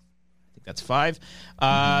back. I think that's 5.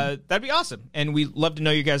 That'd be awesome. And we'd love to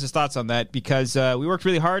know you guys' thoughts on that because we worked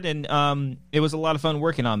really hard and it was a lot of fun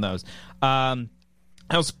working on those.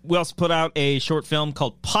 We also put out a short film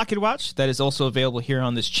called Pocket Watch that is also available here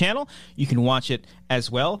on this channel. You can watch it as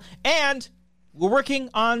well. And we're working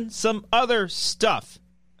on some other stuff.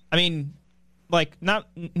 I mean, like,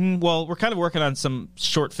 we're kind of working on some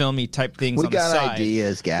short filmy type things on the side. We got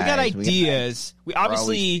ideas, guys. We got ideas. We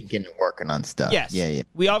obviously... We're working on stuff. Yes. Yeah.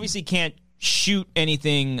 We obviously can't shoot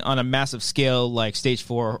anything on a massive scale like Stage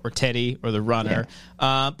 4 or Teddy or The Runner.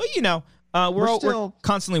 Yeah. But, we're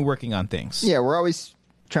constantly working on things. Yeah, we're always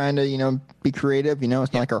trying to, be creative. It's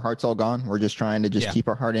not like our heart's all gone. We're just trying to keep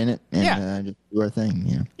our heart in it and just do our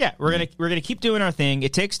thing. Yeah, we're gonna keep doing our thing.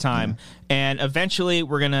 It takes time, and eventually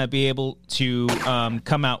we're gonna be able to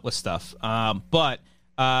come out with stuff. But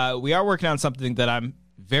we are working on something that I'm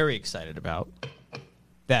very excited about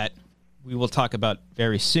that we will talk about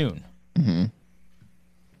very soon. Mm-hmm.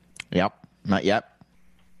 Yep. Not yet.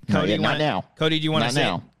 Cody, not now. Cody, do you want to say?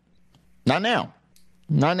 Not now.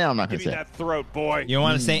 Not now. I'm not going to say. Give me that throat, boy. You don't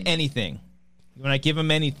want to say anything. You want to give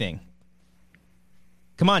him anything.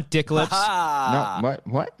 Come on, Dick Lips. No.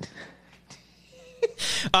 What?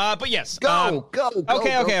 But yes. Go.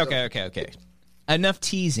 Okay. Enough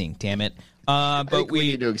teasing, damn it. But we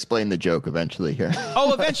need to explain the joke eventually here.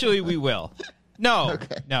 Eventually we will. No.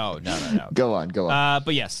 Okay. No. Go on.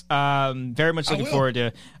 But yes, very much looking forward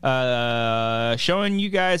to showing you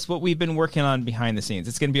guys what we've been working on behind the scenes.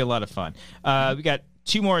 It's going to be a lot of fun. We got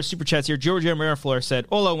 2 more super chats here. Giorgio Miraflor said,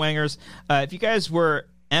 "Hola, Wangers. If you guys were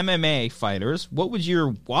MMA fighters, what would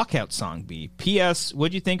your walkout song be? P.S.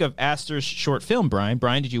 What'd you think of Astor's short film, Brian?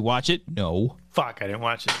 Brian, did you watch it? No. Fuck, I didn't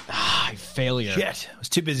watch it. Failure. Shit. I was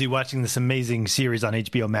too busy watching this amazing series on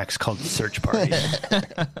HBO Max called Search Party.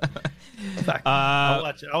 I'll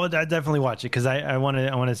watch it. I'll definitely watch it because I want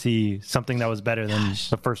to see something that was better than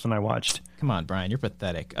the first one I watched. Come on, Brian, you're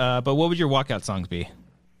pathetic. But what would your walkout songs be?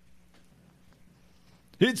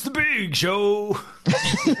 It's the big show.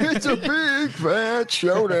 It's a big fat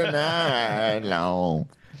show tonight. No.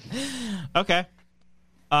 Okay.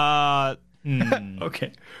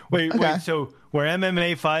 Okay. Wait. So we're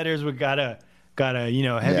MMA fighters. We got a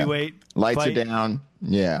heavyweight. Lights fight. are down.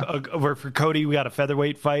 Yeah. For Cody, we got a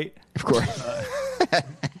featherweight fight. Of course.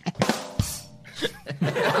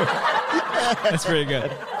 That's pretty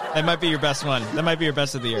good. That might be your best one. That might be your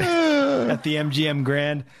best of the year. At the MGM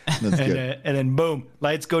Grand. That's good. And then boom,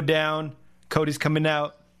 lights go down. Cody's coming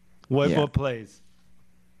out. What plays?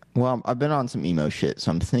 Well, I've been on some emo shit,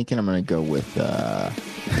 so I'm thinking I'm going to go with...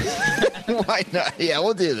 Why not? Yeah,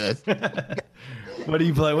 we'll do this. What do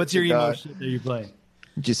you play? What's your emo shit that you play?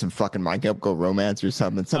 Just some fucking My Chemical Romance or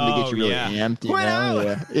something. Something to get you really amped.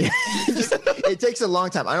 Yeah. It takes a long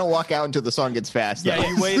time. I don't walk out until the song gets fast. Yeah,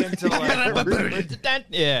 you wait until yeah.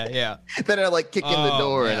 Then I kick in the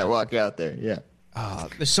door and I walk out there. Yeah.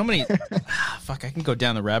 There's so many. Fuck, I can go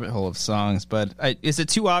down the rabbit hole of songs, but is it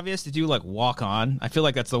too obvious to do Walk On? I feel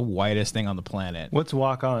like that's the whitest thing on the planet. What's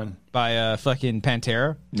Walk On? By fucking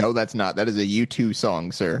Pantera? No, that's not. That is a U2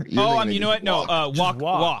 song, sir. You know what? No,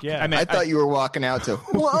 Walk. Yeah. I thought you were walking out to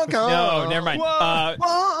Walk On. No, never mind.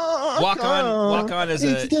 Walk On is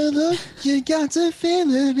a... You got to feel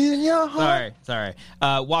it in your heart. Sorry.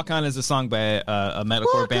 Walk On is a song by a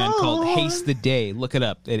metalcore band called Haste the Day. Look it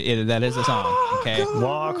up. That is a song. Okay.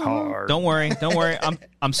 Walk hard. Don't worry.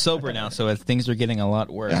 I'm sober now, so things are getting a lot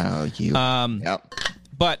worse. Oh, you. Yep.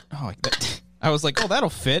 But I was like, that'll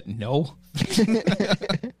fit. No.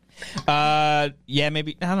 Yeah,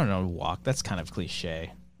 maybe. I don't know. Walk. That's kind of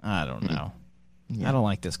cliche. I don't know. Yeah. I don't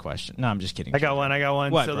like this question. No, I'm just kidding. I got one.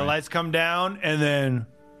 What, so Brian? The lights come down, and then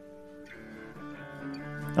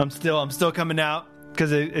I'm still coming out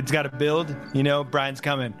because it's got to build. Brian's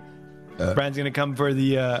coming. Brian's gonna come for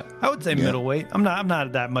the I would say middleweight. I'm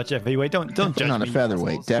not that much heavyweight. Don't judge me. Not a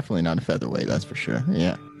featherweight. Assholes. Definitely not a featherweight. That's for sure.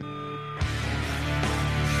 Yeah.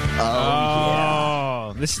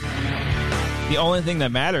 This the only thing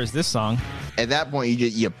that matters. This song. At that point,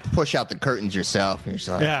 you push out the curtains yourself. And you're just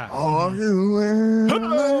like, yeah. I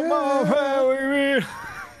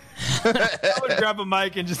would grab a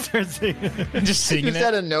mic and just start singing. Just Just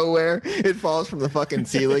out of nowhere, it falls from the fucking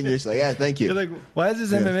ceiling. You're just like, yeah, thank you. You're like, why is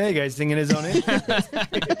this MMA guy singing his own intro?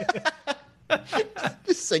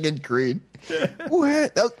 Just singing Creed. Can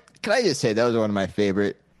I just say, that was one of my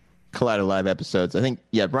favorite Collider Live episodes. I think,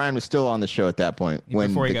 Brian was still on the show at that point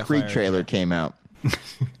when the Creed trailer came out.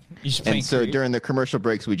 And so during the commercial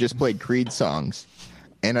breaks, we just played Creed songs.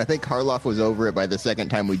 And I think Harloff was over it by the second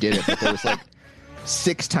time we did it, but there was like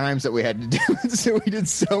 6 times that we had to do it. So we did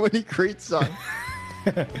so many Creed songs.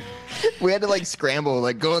 We had to like scramble,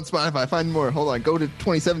 like go on Spotify, find more. Hold on, go to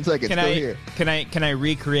 27 seconds. Here. Can I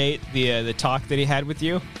recreate the talk that he had with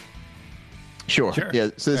you? Sure.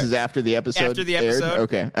 Yeah. So this is after the episode. After the episode.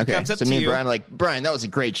 Aired? Okay. So me and Brian are like, Brian, that was a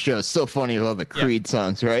great show. It's so funny with all the Creed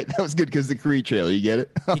songs, right? That was good because the Creed trailer. You get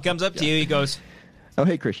it? He comes up to you. He goes, "Oh,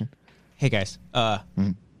 hey, Christian. Hey guys.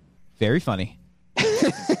 Very funny.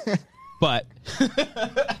 But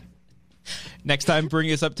next time, bring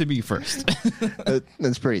us up to me first."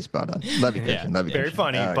 That's pretty spot on. Love you, Christian. Love you. Very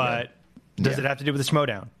funny, but does it have to do with the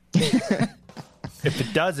Schmodown? If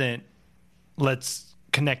it doesn't, let's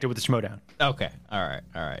connect it with the Schmodown. Okay. All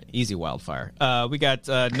right. Easy wildfire. We got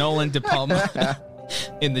Nolan De Palma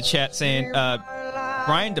in the chat saying,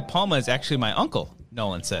 Brian De Palma is actually my uncle,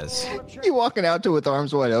 Nolan says. You walking out to with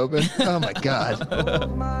arms wide open? Oh, my God.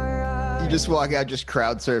 You just walk out just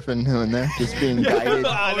crowd surfing in there, just being guided.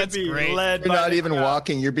 That's great. You're not even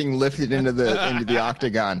walking. You're being lifted into the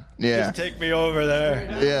octagon. Yeah. Just take me over there.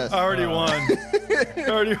 Yes. I already won.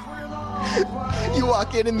 You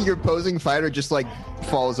walk in and your opposing fighter just like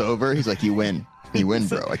falls over. He's like, "You win,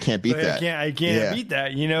 bro. I can't beat that. I can't beat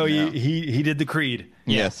that. You know, he did the Creed.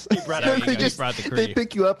 Yes. He brought the Creed. They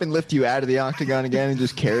pick you up and lift you out of the octagon again and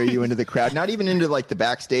just carry you into the crowd. Not even into like the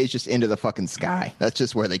backstage, just into the fucking sky. That's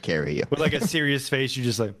just where they carry you. With like a serious face, you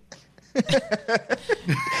just like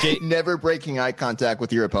never breaking eye contact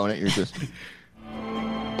with your opponent. You're just.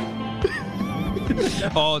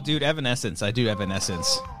 Oh, dude, Evanescence. I do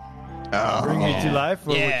Evanescence. Oh, Bring Me to Life? Or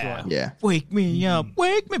which one? Yeah. Wake me up,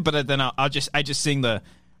 wake me. But then I just sing the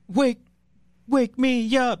wake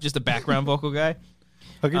me up. Just a background vocal guy.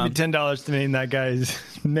 I'll give you $10 to name that guy's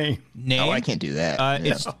name. Oh, I can't do that.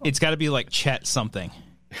 It's got to be like Chet something.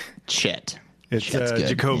 Chet. It's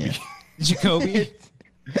Jacoby. Yeah. Jacoby.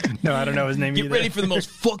 No, I don't know his name Get either. ready for the most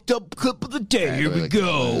fucked up clip of the day. Here we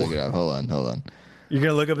go. Look it up. Hold on. You're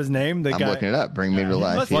gonna look up his name. I'm looking it up. Bring me to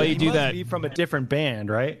life. While you do that, be from a different band,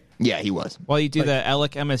 right? Yeah, he was. While you do that,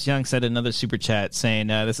 Alec MS Young said another super chat saying,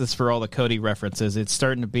 "This is for all the Cody references. It's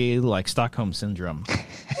starting to be like Stockholm Syndrome." You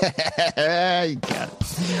got it.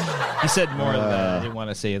 He said more of that. I didn't want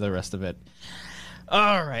to say the rest of it.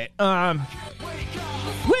 All right. Wake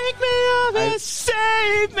me up and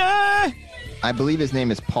save me. I believe his name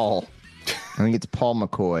is Paul. I think it's Paul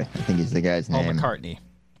McCoy. I think he's the guy's name. Paul McCartney.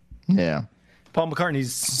 Yeah. Paul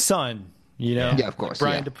McCartney's son. You know. Yeah, of course.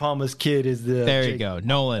 Brian De Palma's kid is the. There you go.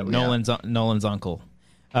 Nolan's uncle.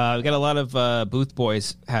 We got a lot of Booth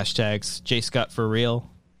Boys hashtags. J Scott for real.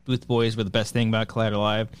 Booth Boys were the best thing about Collider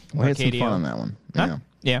Live. We had some fun on that one. Huh?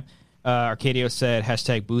 Yeah. Arcadio said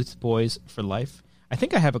hashtag Booth Boys for life. I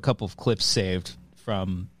think I have a couple of clips saved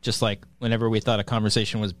from just like whenever we thought a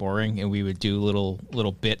conversation was boring and we would do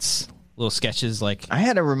little bits, little sketches. Like I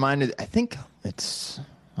had a reminder. I think I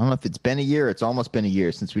don't know if it's been a year. It's almost been a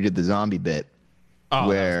year since we did the zombie bit.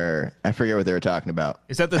 Where I forget what they were talking about.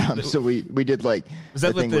 Is that the? So we did like. Was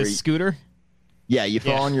that with the scooter? Yeah, you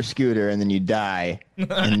fall on your scooter and then you die, and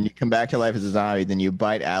then you come back to life as a zombie. Then you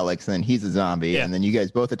bite Alex, and then he's a zombie, and then you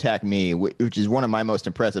guys both attack me, which is one of my most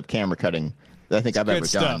impressive camera cutting that I think I've ever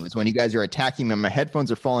done. Was when you guys are attacking me, my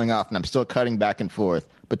headphones are falling off, and I'm still cutting back and forth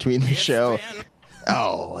between the show.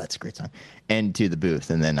 Oh, that's a great song. And to the booth,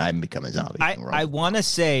 and then I become a zombie. I want to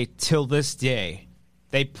say till this day,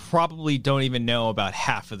 they probably don't even know about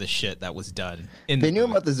half of the shit that was done. They knew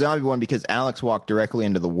about the zombie one because Alex walked directly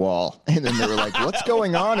into the wall, and then they were like, "What's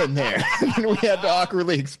going on in there?" And we had to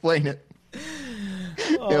awkwardly explain it.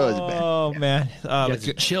 It was bad. Oh man,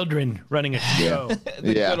 children running a show.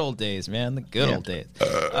 The good old days, man. The good old days.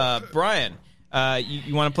 Brian,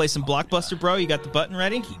 you want to play some Blockbuster, bro? You got the button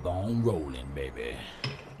ready? Keep on rolling, baby.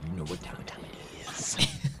 You know what time it is.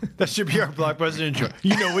 That should be our Blockbuster intro.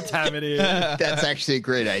 You know what time it is. That's actually a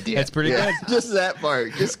great idea. That's pretty good. Just that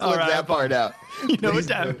part. Just clip that part out. You know what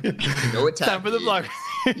time it is. You know what time for the block.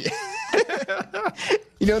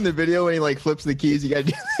 You know in the video when he like flips the keys, you gotta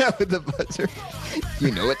do that with the buzzer.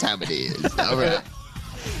 You know what time it is. All right.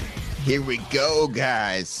 Here we go,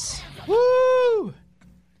 guys. Woo!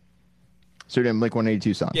 So we're doing Blink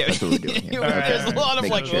 182 song. Yeah. That's what we're doing here. There's a lot of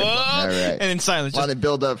like, sure. All right. And then silence. A lot of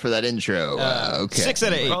build up for that intro. Okay. 6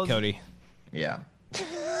 out of 8, Cody. Yeah.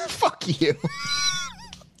 Fuck you.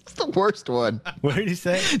 It's the worst one. What did he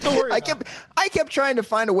say? Don't worry. I kept trying to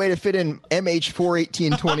find a way to fit in MH418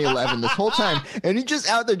 2011 this whole time, and he just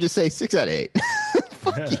out there just say 6 out of 8.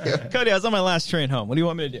 Fuck you. Cody, I was on my last train home. What do you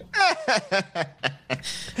want me to do?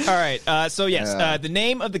 All right. So yes, the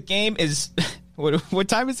name of the game is What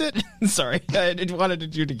time is it? Sorry, I wanted to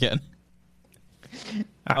do it again.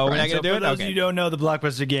 Oh, we're not going to do it? For those of you who don't know the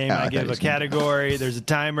Blockbuster game, I give a category. There's a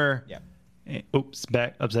timer. Yeah. Oops,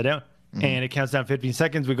 back upside down. And it counts down 15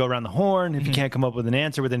 seconds. We go around the horn. If you can't come up with an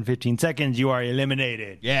answer within 15 seconds, you are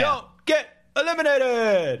eliminated. Yeah. Don't get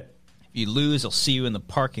eliminated. If you lose, I'll see you in the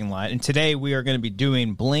parking lot. And today we are going to be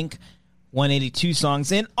doing Blink 182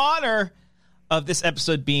 songs in honor of this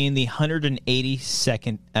episode being the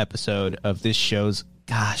 182nd episode of this show's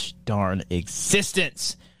gosh darn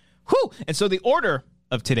existence. Whew! And so the order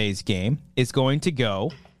of today's game is going to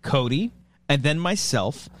go Cody, and then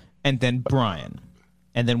myself, and then Brian.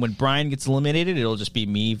 And then when Brian gets eliminated, it'll just be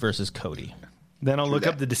me versus Cody. Then I'll look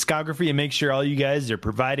up the discography and make sure all you guys are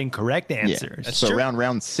providing correct answers. Yeah. So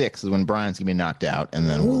round 6 is when Brian's going to be knocked out, and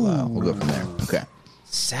then we'll go from there. Okay.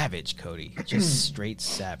 Savage, Cody. Just straight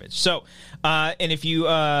savage. So, and if you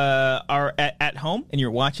are at home and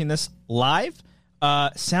you're watching this live,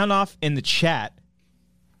 sound off in the chat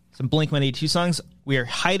some Blink-182 songs. We are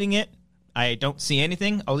hiding it. I don't see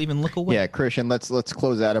anything. I'll even look away. Yeah, Christian, let's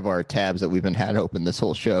close out of our tabs that we've been had open this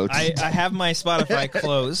whole show. I have my Spotify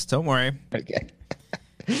closed. Don't worry. Okay.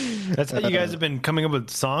 That's how you guys have been coming up with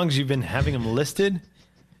songs. You've been having them listed.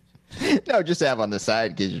 No, just have on the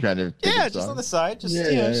side because you're trying to. Yeah, just on the side. Just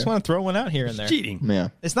just want to throw one out here and there. Cheating. Yeah.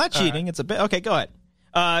 It's not cheating. It's a bit. Okay, go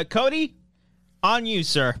ahead. Cody, on you,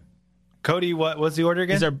 sir. Cody, what's the order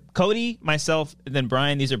again? These are Cody, myself, and then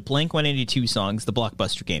Brian. These are Blink 182 songs, the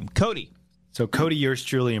Blockbuster game. Cody. So Cody, yours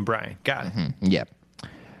truly, and Brian. Got it. Yep.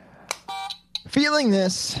 Feeling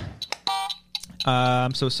this.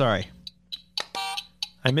 I'm so sorry.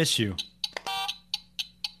 I miss you.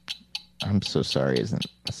 I'm so sorry isn't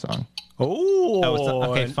a song. Oh, it's not,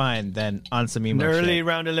 okay, fine. Then on some emo early shit.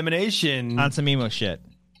 round elimination. On some emo shit.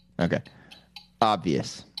 Okay.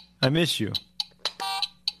 Obvious. I miss you.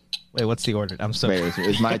 Wait, what's the order? I'm so. Wait, it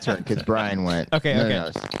was my turn because Brian went. Okay, okay.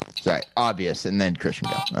 No, sorry. Obvious, and then Christian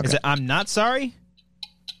go. Okay. Is it I'm not sorry?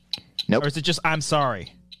 Nope. Or is it just I'm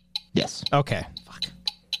sorry? Yes. Okay. Fuck.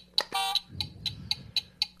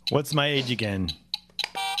 What's my age again?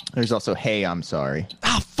 There's also Hey, I'm Sorry.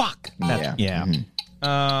 Ah, fuck. Yeah. Yeah.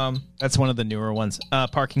 That's one of the newer ones.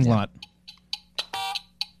 Parking lot.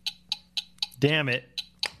 Damn it.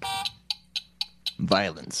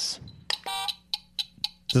 Violence.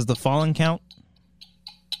 Does the Fallen count?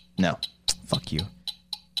 No. Fuck you.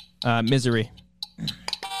 Misery.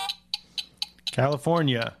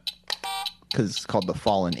 California. Because it's called The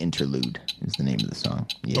Fallen Interlude is the name of the song.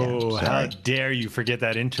 Yeah. Oh, sorry. how dare you forget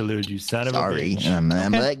that interlude, you son of a Sorry. bitch. I'm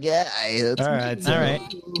that guy. That's All me. right. So All right.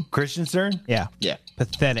 Christian's turn? Yeah. Yeah.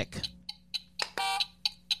 Pathetic.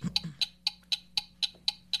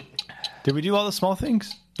 Did we do all the small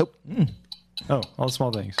things? Nope. Oh, all the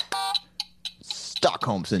small things.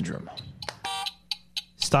 Stockholm Syndrome.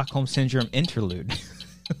 Stockholm Syndrome interlude.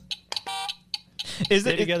 Is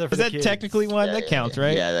Stay together for the that kids. technically one? That counts,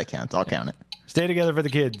 right? Yeah, that counts. I'll count it. Stay together for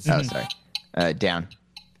the kids. Oh, sorry. Down.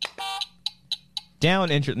 Down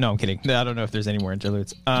No, I'm kidding. I don't know if there's any more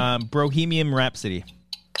interludes. Bohemian Rhapsody.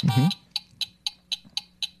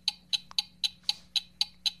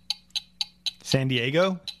 San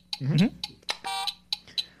Diego.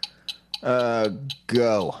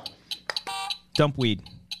 Go. Dumpweed.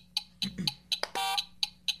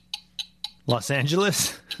 Los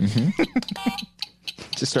Angeles.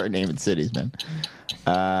 Just start naming cities, man.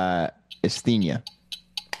 Asthenia.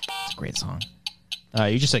 It's a great song.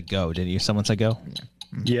 You just said go, didn't you? Someone said go?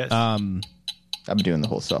 Yes. I've been doing the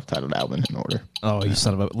whole self-titled album in order. Oh, you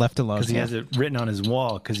son of a... Left Alone. Because he has it written on his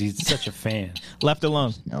wall because he's such a fan. Left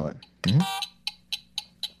Alone. Know it.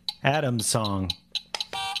 Adam's song.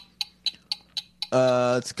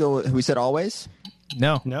 Let's go. We said always.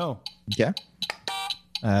 No. No. Yeah.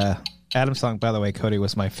 Adam's song, by the way, Cody,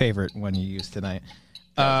 was my favorite one you used tonight.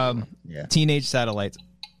 Yeah. Teenage Satellites.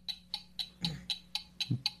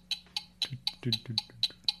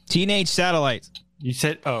 Teenage Satellites. You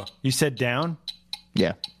said down?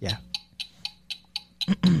 Yeah. Yeah.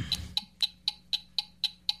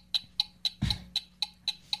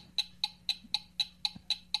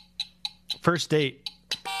 First date.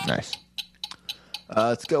 Nice.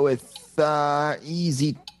 Let's go with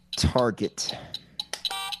easy target.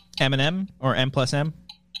 Eminem or M plus M?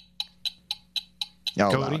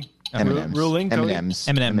 Oh, Cody? M&M's. Ruling, Cody? M&M's.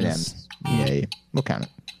 M&M's. M&M's. Yeah. We'll count it.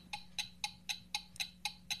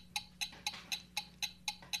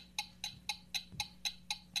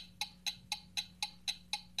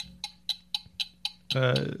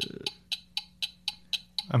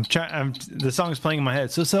 The song's playing in my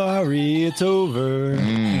head. So sorry, it's over.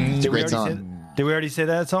 It's a great song. Did we already say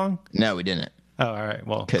that song? No, we didn't. Oh, all right.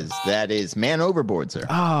 Well, because that is Man Overboard, sir.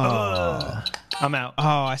 Oh, I'm out.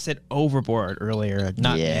 Oh, I said Overboard earlier.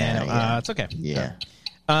 Not Man. Yeah. It's okay. Yeah.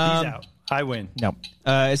 He's out. I win. No.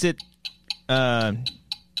 Is it?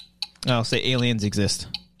 I'll say Aliens Exist.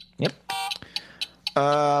 Yep.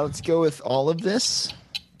 Let's go with All of This.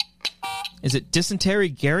 Is it Dysentery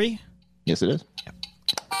Gary? Yes, it is.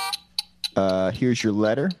 Yep. Here's Your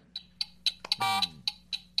Letter.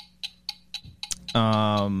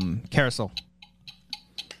 Carousel.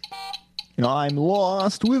 I'm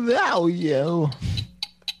lost without you.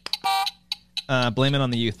 Blame It on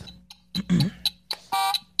the Youth.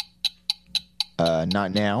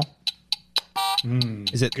 Not Now.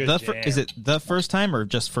 Is it the first time or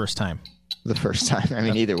just first time? The first time. I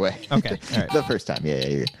mean, either way. Okay. All right. The first time. Yeah.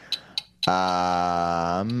 You're good.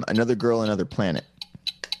 Another Girl, Another Planet.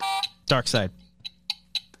 Dark Side.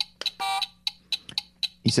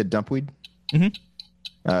 You said Dumpweed?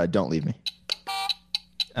 Mm-hmm. Don't Leave Me.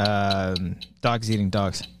 Dogs Eating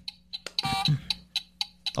Dogs.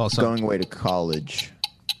 Also, Going Away to College.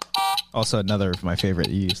 Also, another of my favorite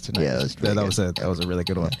you used tonight. Yeah, that was a really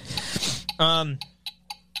good one.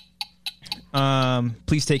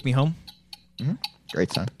 Please Take Me Home. Mm-hmm.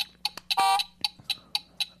 Great song.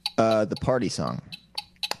 The Party Song.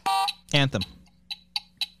 Anthem.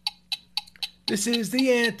 This is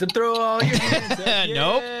the anthem. Throw all your hands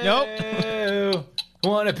up. Nope.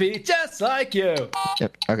 Wanna be just like you.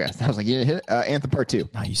 Yep. Okay. I was like, you didn't hit it. Anthem Part 2.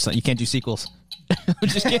 No, you can't do sequels. I'm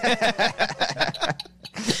just kidding.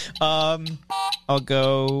 I'll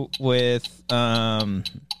go with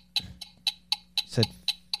said.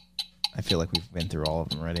 I feel like we've been through all of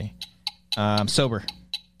them already. Sober.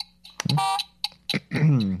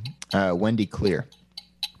 Wendy Clear.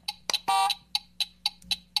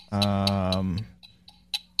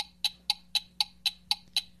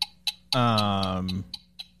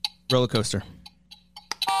 Roller Coaster.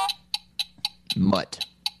 Mutt.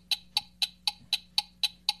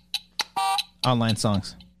 Online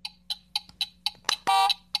Songs.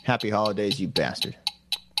 Happy Holidays, You Bastard.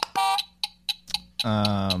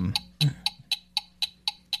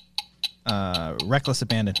 Reckless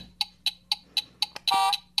Abandon.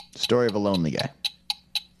 Story of a Lonely Guy.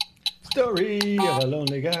 Story of a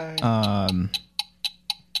lonely guy.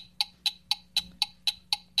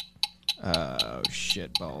 Oh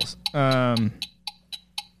shit balls. The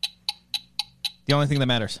Only Thing That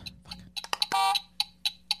Matters. Fuck.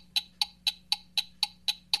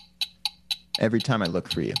 Every Time I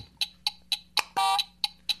Look for You.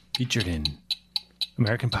 Featured in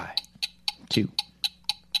American Pie. 2.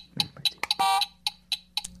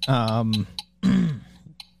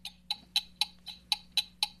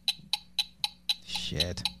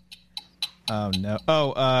 Shit. Oh no.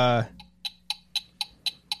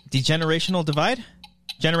 Degenerational Divide?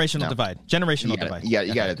 Generational Divide. Generational Divide.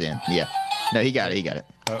 You got it at the end. Yeah. No, he got it.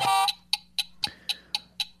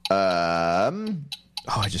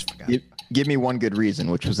 I just forgot. Give Me One Good Reason,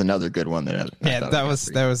 which was another good one that that was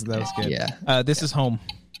good. Yeah. This Is Home.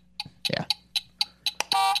 Yeah.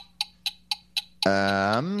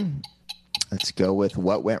 Let's go with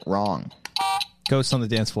What Went Wrong. Ghosts on the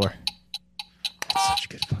Dance Floor. That's such a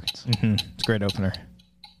good fucking song. Mm-hmm. It's a great opener.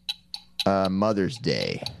 Mother's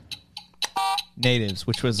Day. Natives,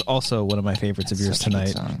 which was also one of my favorites of yours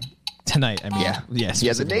tonight. Tonight, I mean. Yeah. Yes.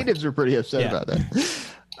 Yeah, the Natives were pretty upset about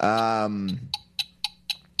that.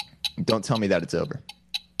 Don't Tell Me That It's Over.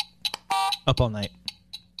 Up All Night.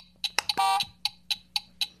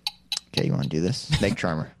 Okay, you want to do this? Snake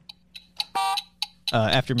Charmer.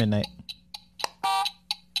 After Midnight.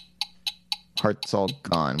 Heart's All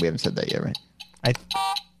Gone. We haven't said that yet, right?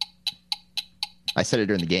 I said it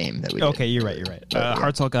during the game that we Okay, did. You're right.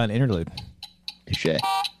 Heart's All Gone interlude. Touché.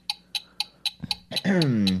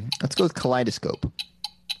 Let's go with Kaleidoscope.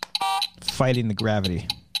 Fighting the Gravity.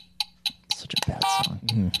 Such a bad song.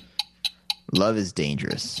 Mm-hmm. Love is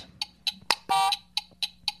Dangerous.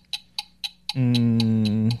 I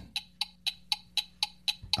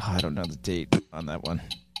don't know the date on that one.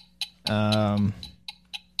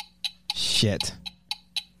 Shit.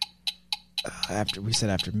 After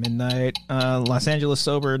Midnight. Los Angeles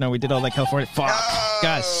Sober. No, we did all that California. Fuck.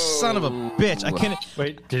 God, son of a bitch. I couldn't.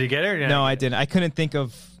 Wait, did he get it? No, I didn't. I couldn't think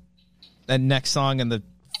of the next song in the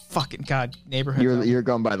fucking neighborhood. You're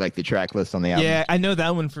going by like the track list on the album. Yeah, I know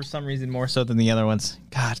that one for some reason more so than the other ones.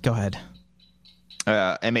 God, go ahead.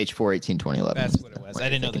 MH4 18 2011. That's what it was. I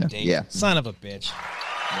didn't know the date. Yeah. Son of a bitch.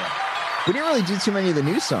 We didn't really do too many of the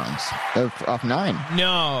new songs off 9.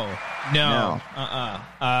 No.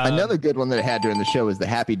 Another good one that I had during the show was the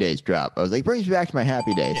Happy Days drop. I was like, brings me back to my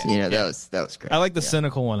happy days. That was great. I like the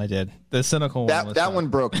cynical one I did. The cynical one. That one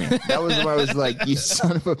broke me. That was where I was like, you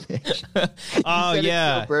son of a bitch. Oh,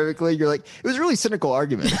 yeah. It so perfectly. You're like, it was a really cynical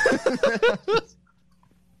argument. Son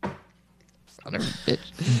of a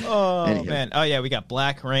bitch. Oh, man. Oh, yeah. We got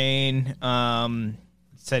Black Rain.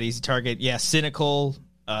 Said Easy Target. Yeah. Cynical.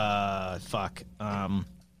 A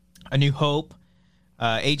New Hope.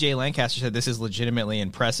 AJ Lancaster said this is legitimately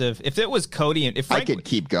impressive. If it was Cody and if Frank, I could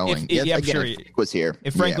keep going. If Frank was here.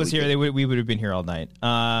 If Frank was here, we would have been here all night.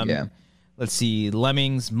 Let's see,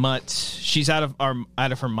 Lemmings, Mutt. She's out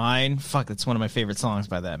of her mind. Fuck, that's one of my favorite songs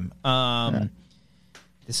by them.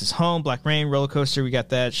 This is Home, Black Rain, Roller Coaster. We got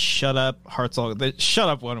that. Shut Up, Hearts All. The Shut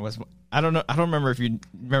Up one was. I don't know. I don't remember if you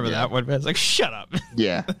remember that one, but it's like, shut up.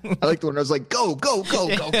 Yeah. I like the one I was like, go.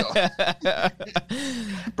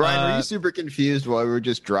 Brian, were you super confused while we were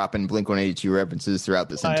just dropping Blink-182 references throughout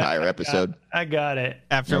this entire episode? I got it.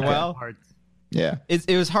 After a while? Yeah.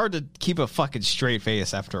 It was hard to keep a fucking straight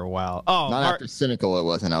face after a while. Oh, not after Cynical it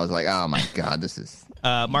wasn't. I was like, oh my God, this is...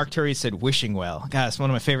 Mark Turi said Wishing Well. God, it's one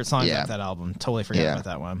of my favorite songs off that album. Totally forgot about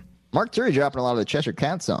that one. Mark Turi dropping a lot of the Cheshire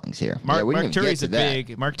Cat songs here. Mark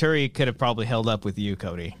Turi's Mark Turi could have probably held up with you,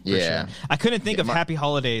 Cody. Yeah. Sure. I couldn't think of Happy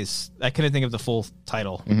Holidays. I couldn't think of the full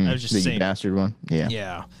title. Mm-hmm. I was just the saying. Bastard one. Yeah.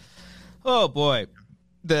 Yeah. Oh, boy.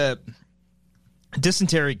 The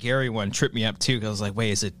Dysentery Gary one tripped me up, too. I was like,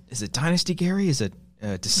 wait, is it Dynasty Gary? Is it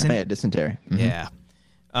Dysentery? Yeah, Dysentery. Mm-hmm.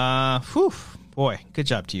 Yeah. Whew. Boy, good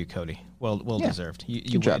job to you, Cody. Well deserved. You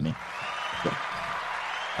good job, me.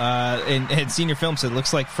 And Senior Film said,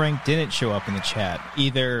 looks like Frank didn't show up in the chat.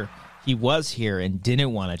 Either he was here and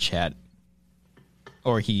didn't want to chat,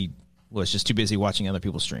 or he was just too busy watching other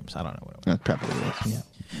people's streams. I don't know what it was. That probably was,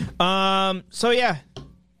 yeah. So, yeah.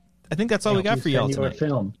 I think that's all we got for y'all tonight.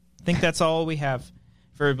 Film. I think that's all we have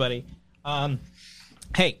for everybody.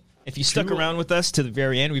 Hey, if you stuck around with us to the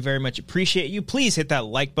very end, we very much appreciate you. Please hit that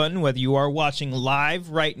like button, whether you are watching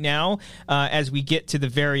live right now as we get to the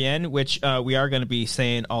very end, which we are going to be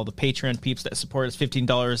saying all the Patreon peeps that support us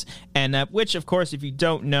 $15 and up, which, of course, if you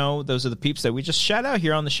don't know, those are the peeps that we just shout out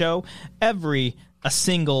here on the show a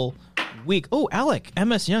single week. Oh, Alec,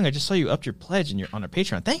 MS Young, I just saw you upped your pledge and you're on our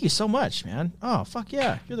Patreon. Thank you so much, man. Oh, fuck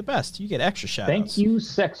yeah. You're the best. You get extra shout outs. Thank you,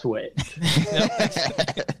 Sex Witch.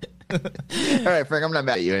 All right, Frank, I'm not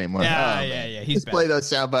mad at you anymore. Yeah. He's play those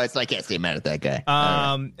sound bites. I can't stay mad at that guy.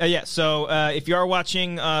 So if you are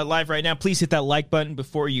watching live right now, please hit that like button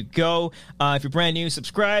before you go. If you're brand new,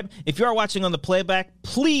 subscribe. If you are watching on the playback,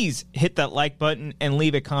 please hit that like button and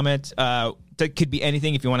leave a comment. That could be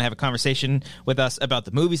anything. If you want to have a conversation with us about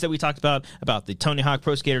the movies that we talked about the Tony Hawk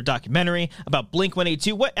Pro Skater documentary, about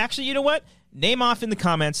Blink-182. What? Actually, you know what? Name off in the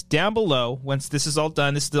comments down below, once this is all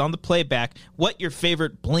done, this is on the playback, what your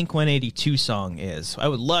favorite Blink-182 song is. I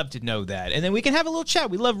would love to know that. And then we can have a little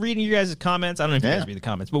chat. We love reading your guys' comments. I don't know if you guys read the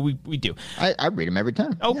comments, but we do. I read them every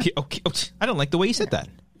time. Okay. I don't like the way you said that.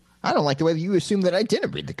 I don't like the way you assume that I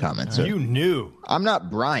didn't read the comments. You knew. I'm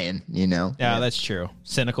not Brian, you know. Yeah, that's true.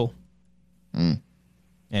 Cynical.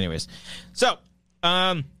 Anyways. So,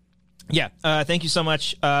 thank you so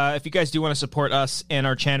much. If you guys do want to support us and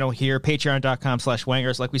our channel here,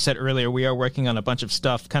 patreon.com/Wangers. Like we said earlier, we are working on a bunch of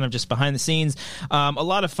stuff kind of just behind the scenes. A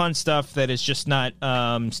lot of fun stuff that is just not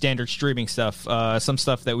standard streaming stuff. Some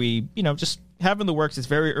stuff that we, just have in the works. It's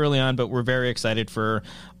very early on, but we're very excited for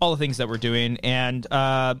all the things that we're doing. And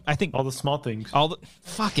I think all the small things. All the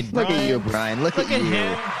fucking Look at you, Brian. Look at you.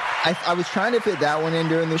 Him. I was trying to fit that one in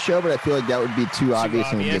during the show, but I feel like that would be too obvious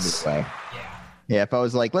and give it away. Yeah, if I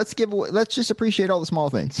was like, let's just appreciate all the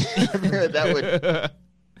small things. that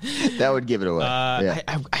would give it away.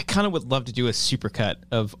 I kind of would love to do a supercut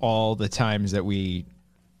of all the times that we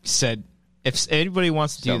said. If anybody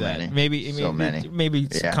wants to do that, maybe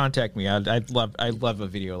contact me. I'd love a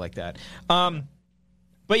video like that.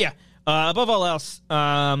 But yeah, above all else,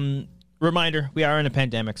 reminder: we are in a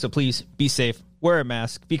pandemic, so please be safe, wear a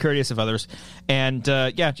mask, be courteous of others, and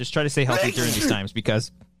just try to stay healthy during these times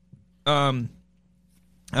because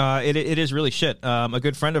it is really shit. A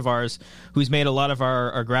good friend of ours who's made a lot of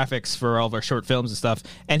our graphics for all of our short films and stuff,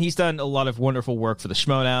 and he's done a lot of wonderful work for the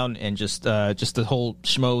Schmodown and just the whole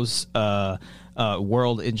Schmoes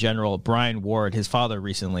world in general. Brian Ward, his father,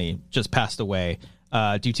 recently just passed away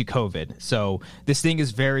due to COVID. So this thing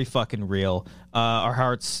is very fucking real. Our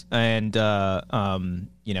hearts and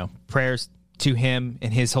prayers to him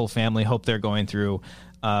and his whole family. Hope they're going through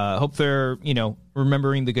Hope they're,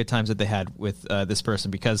 remembering the good times that they had with this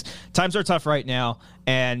person, because times are tough right now,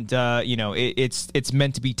 and it's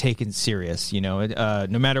meant to be taken serious. No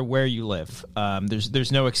matter where you live,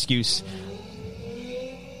 there's no excuse.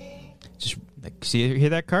 Just hear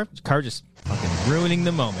that car? Car just fucking ruining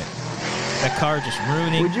the moment. That car just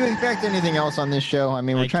ruining. Would you expect anything else on this show? I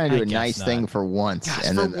mean, we're trying to do a nice thing for once,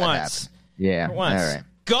 and then for once. Yeah, for once. All right.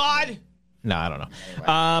 God. No, I don't know.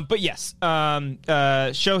 Anyway. But yes,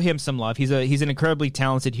 show him some love. He's an incredibly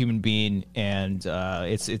talented human being, and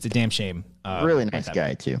it's a damn shame. Really nice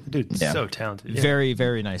guy too, dude. So talented. Yeah. Very,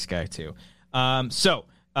 very nice guy too. So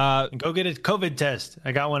go get a COVID test.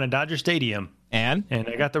 I got one at Dodger Stadium, and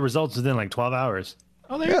I got the results within like 12 hours.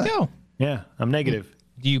 Oh, there you go. Yeah, I'm negative.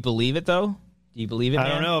 Do you believe it though? Do you believe it? Man? I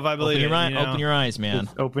don't know if I believe it. Open your eyes, man.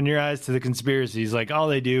 Open your eyes to the conspiracies. Like all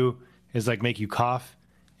they do is like make you cough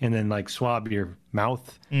and then like swab your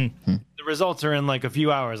mouth. Mm-hmm. The results are in like a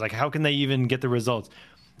few hours. Like how can they even get the results?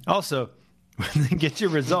 Also, when they get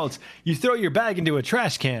your results, you throw your bag into a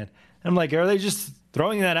trash can. I'm like, are they just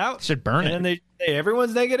throwing that out? Should burn it. And then they say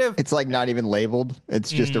everyone's negative. It's like not even labeled.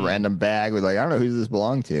 It's just a random bag with like, I don't know who this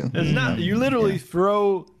belong to. It's not. You literally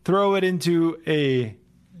throw it into a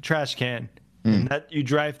trash can and that you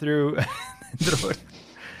drive through.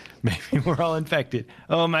 Maybe we're all infected.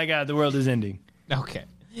 Oh my God, the world is ending. Okay.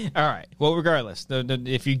 All right. Well, regardless,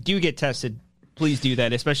 if you do get tested, please do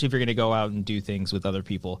that, especially if you're going to go out and do things with other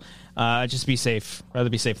people. Just be safe. Rather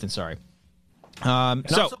be safe than sorry.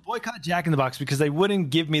 Also boycott Jack in the Box because they wouldn't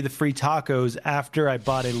give me the free tacos after I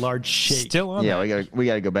bought a large shake. Still on that. we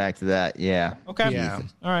got to go back to that. Yeah. Okay. Yeah.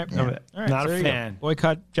 All right. Yeah. All right. Not so a fan.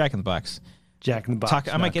 Boycott Jack in the Box. Jack in the Box.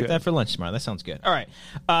 I might get that for lunch tomorrow. That sounds good. All right.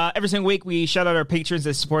 Every single week, we shout out our patrons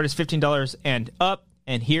that support us $15 and up.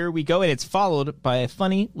 And here we go. And it's followed by a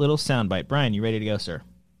funny little soundbite. Brian, you ready to go, sir?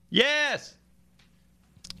 Yes.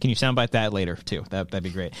 Can you soundbite that later, too? That'd be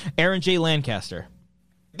great. Aaron J. Lancaster.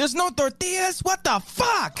 There's no tortillas? What the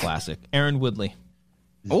fuck? Classic. Aaron Woodley.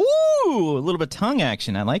 Ooh, a little bit of tongue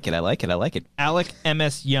action. I like it. Alec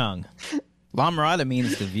M.S. Young. La Mirada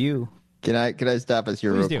means the view. Can I stop us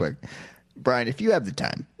here real quick? Brian, if you have the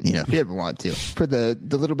time, if you ever want to, for the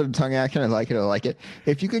little bit of tongue action, I like it.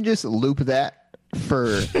 If you can just loop that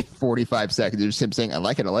for 45 seconds, just him saying, I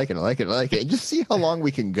like it, and just see how long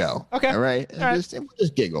we can go. Okay. All right? Just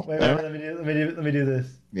giggle. Wait, let me do this.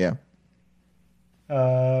 Yeah.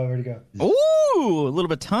 Where'd it go? Ooh, a little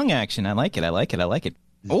bit of tongue action. I like it.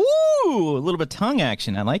 Ooh, a little bit of tongue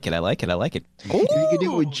action. I like it. Ooh. You can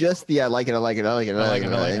do it with just the I like it. Yeah.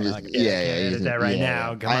 That right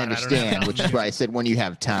now. Come I understand, which is why I said when you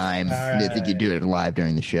have time, I think you do it live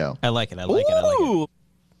during the show. I like it.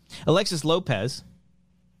 Alexis Lopez.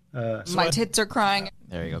 My tits are crying.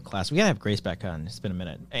 There you go, class. We gotta have Grace back on. It's been a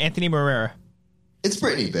minute. Anthony Morera. It's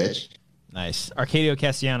Brittany, bitch. Nice. Arcadio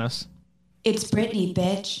Castellanos. It's Brittany,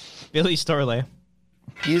 bitch. Billy Storley.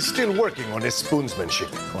 He is still working on his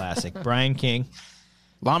spoonsmanship. Classic. Brian King.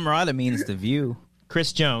 La Mirada means the view.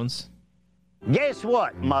 Chris Jones. Guess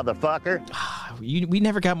what, motherfucker? We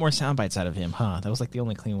never got more sound bites out of him, huh? That was like the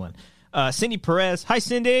only clean one. Cindy Perez. Hi,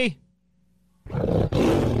 Cindy.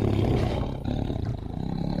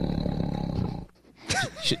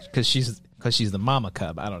 Because she's the mama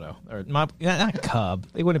cub. I don't know. Or not cub.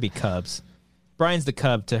 They wouldn't be cubs. Brian's the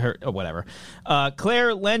cub to her. Oh, whatever.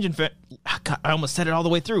 Claire Langenfer. I almost said it all the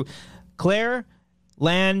way through. Claire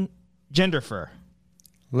Langenderfer.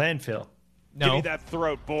 Landfill. No. Give me that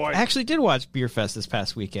throat, boy. I actually did watch Beer Fest this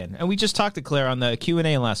past weekend, and we just talked to Claire on the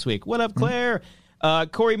Q&A last week. What up, Claire?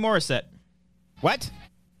 Corey Morissette. What?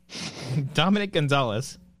 Dominic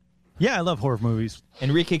Gonzalez. Yeah, I love horror movies.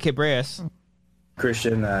 Enrique Cabreas.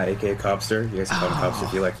 Christian, a.k.a. Copster. You guys can call him Copster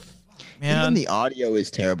if you like. Man. Even the audio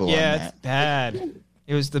is terrible on that. It's bad.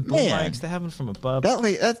 It was the boom mics that happened from above.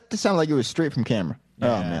 That sounded like it was straight from camera. Yeah.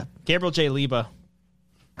 Oh, man. Gabriel J. Liba.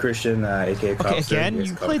 Christian, a.k.a. Copster. Okay, again?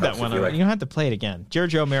 You played that one. You don't have to play it again.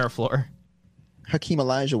 Giorgio Mariflor. Hakeem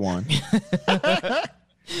Olajuwon.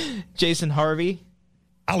 Jason Harvey.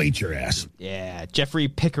 I'll eat your ass. Yeah. Jeffrey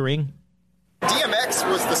Pickering. DMX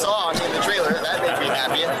was the song in the trailer. That made me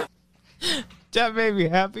happy. That made me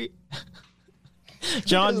happy.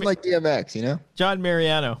 John like DMX, John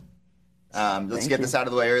Mariano. Let's get this out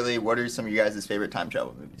of the way early. What are some of you guys' favorite time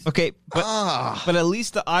travel movies? Okay, but at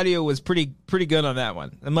least the audio was pretty good on that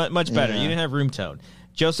one. Much better. You didn't have room tone.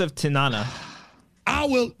 Joseph Tinana. I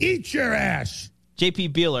will eat your ass.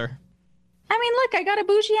 JP Beeler. I mean, look, I got a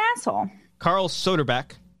bougie asshole. Carl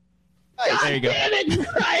Soderbeck. God, there you go. Damn it, you're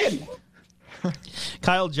crying.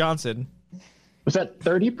 Kyle Johnson. Was that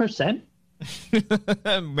 30%?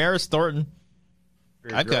 Maris Thornton.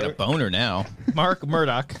 I've got a boner now. Mark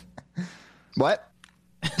Murdoch. What?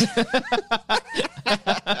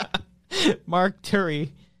 Mark Turi.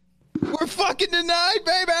 We're fucking denied,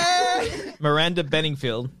 baby. Miranda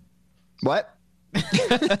Benningfield. What?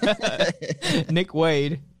 Nick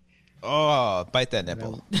Wade. Oh, bite that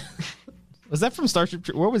nipple. Was that from Starship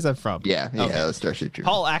Troopers? Where was that from? Yeah, that was Starship Troopers.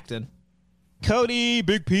 Paul Acton. Cody,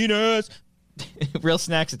 big penis. Real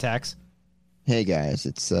Snacks Attacks. Hey guys,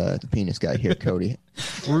 it's the penis guy here, Cody.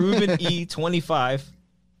 Ruben E. 25.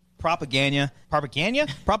 Propaganda.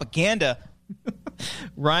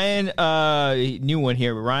 Ryan, new one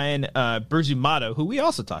here. Ryan Berzumato, who we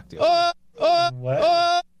also talked to.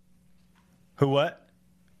 What? Who what?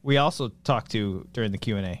 We also talked to during the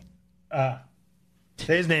Q&A.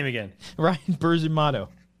 Say his name again. Ryan Berzumato.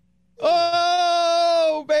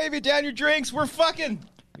 Oh, baby, down your drinks. We're fucking.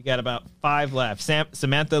 We got about 5 left.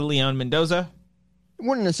 Samantha Leon Mendoza.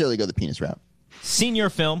 Wouldn't necessarily go the penis route. Senior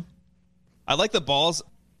Film. I like the balls.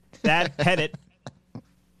 Thad Pettit.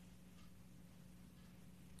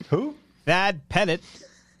 Who? Thad Pettit.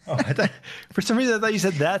 Oh, for some reason I thought you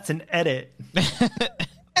said that's an edit.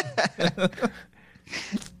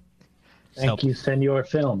 Thank you, Senor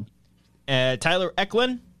Film. Tyler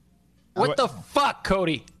Eklund. What the fuck,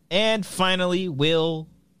 Cody? And finally, Will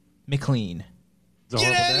McLean.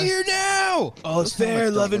 Get out of here now! All is fair,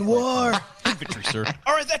 love, and war. Infantry, sir.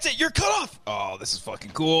 All right, that's it. You're cut off. Oh, this is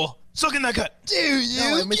fucking cool. Suck in that cut. Dude, you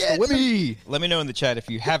get me. Let me know in the chat if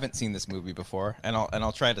you haven't seen this movie before, and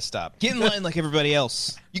I'll try to stop. Get in line like everybody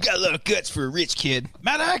else. You got a lot of guts for a rich kid.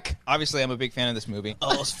 Maddock! Obviously, I'm a big fan of this movie.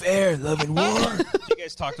 All's fair, love, and war. You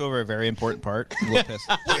guys talked over a very important part. I'm a little pissed.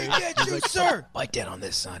 We get you, sir. Bite down on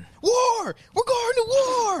this, son. War! We're going to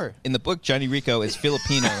war! In the book, Johnny Rico is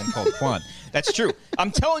Filipino and called Juan. That's true.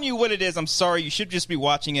 I'm telling you what it is. I'm sorry. You should just be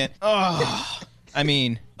watching it. Oh, I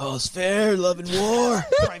mean, all's fair, love, and war.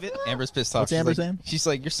 Private. Amber's pissed off. What's Amber saying? She's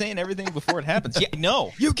like, you're saying everything before it happens. Yeah,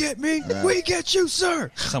 no. You get me? We get you,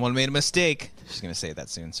 sir. Someone made a mistake. She's going to say that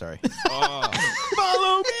soon. Sorry.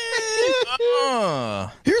 Follow me.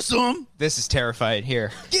 Here's some. This is terrified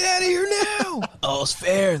here. Get out of here now. All's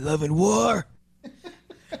fair, love, and war.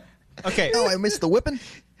 Okay. Oh, I missed the whipping.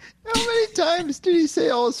 How many times did he say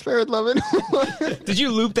all is fair and love and war? Did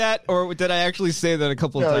you loop that, or did I actually say that a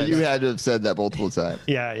couple of times? No, you had to have said that multiple times.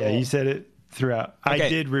 Yeah, you said it throughout. Okay. I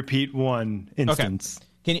did repeat one instance.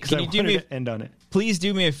 Okay. Can you do me to end on it? Please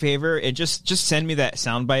do me a favor and just send me that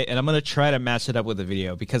soundbite, and I'm gonna try to match it up with the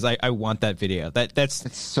video because I want that video. That's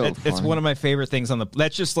it's one of my favorite things on the.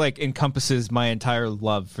 That just like encompasses my entire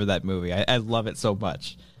love for that movie. I love it so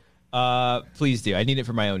much. Please do. I need it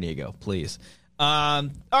for my own ego. Please. All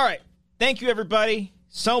right. Thank you, everybody,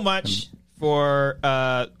 so much for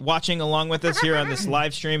watching along with us here on this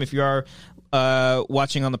live stream. If you are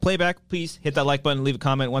watching on the playback, please hit that like button, leave a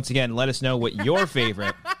comment. Once again, let us know what your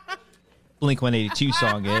favorite Blink-182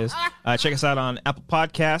 song is. Check us out on Apple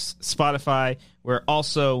Podcasts, Spotify. We're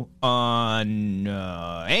also on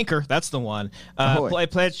Anchor. That's the one.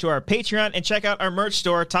 Pledge to our Patreon and check out our merch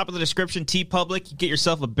store. Top of the description, TeePublic. You get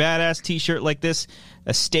yourself a badass t-shirt like this,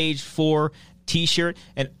 a Stage 4 t-shirt.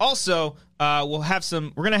 And also, we're got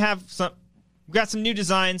some new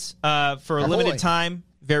designs for a limited time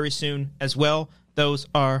very soon as well. Those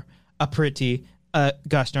are a pretty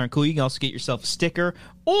gosh darn cool. You can also get yourself a sticker,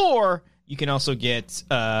 or you can also get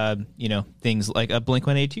things like a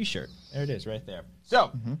Blink-182 shirt. There it is right there.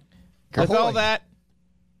 So, with all that,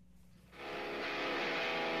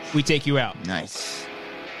 we take you out. Nice.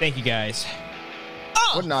 Thank you, guys.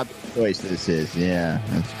 What an odd choice this is. Yeah,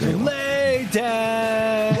 that's great. Lay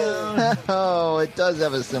down. Oh, it does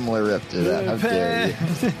have a similar riff to that. How dare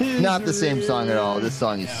you? Not the same song at all. This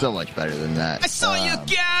song is so much better than that. I saw you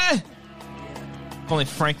again. If only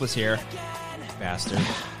Frank was here. Bastard.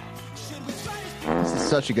 This is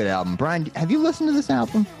such a good album. Brian, have you listened to this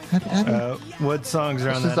album? What songs are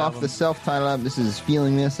on that This is off the self-titled album. This is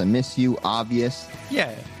Feeling This, I Miss You, Obvious.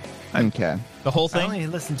 Yeah. Okay. The whole I thing? only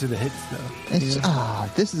listen to the hits, though.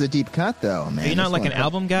 This is a deep cut, though, man. Are you not like an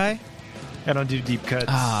album guy? I don't do deep cuts.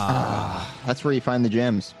 That's where you find the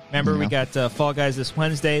gems. Remember, we got Fall Guys this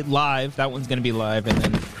Wednesday live. That one's going to be live. And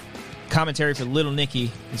then commentary for Little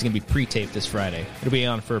Nicky is going to be pre-taped this Friday. It'll be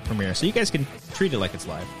on for a premiere. So you guys can treat it like it's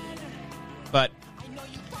live. But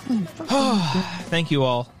thank you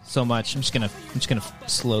all so much. I'm just gonna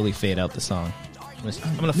slowly fade out the song.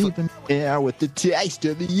 I'm gonna yeah, with the taste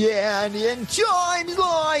of the end in times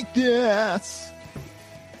like this.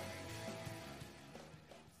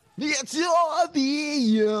 It's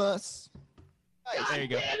obvious. There you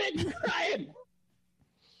go.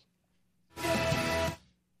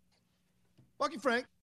 Fucking Frank.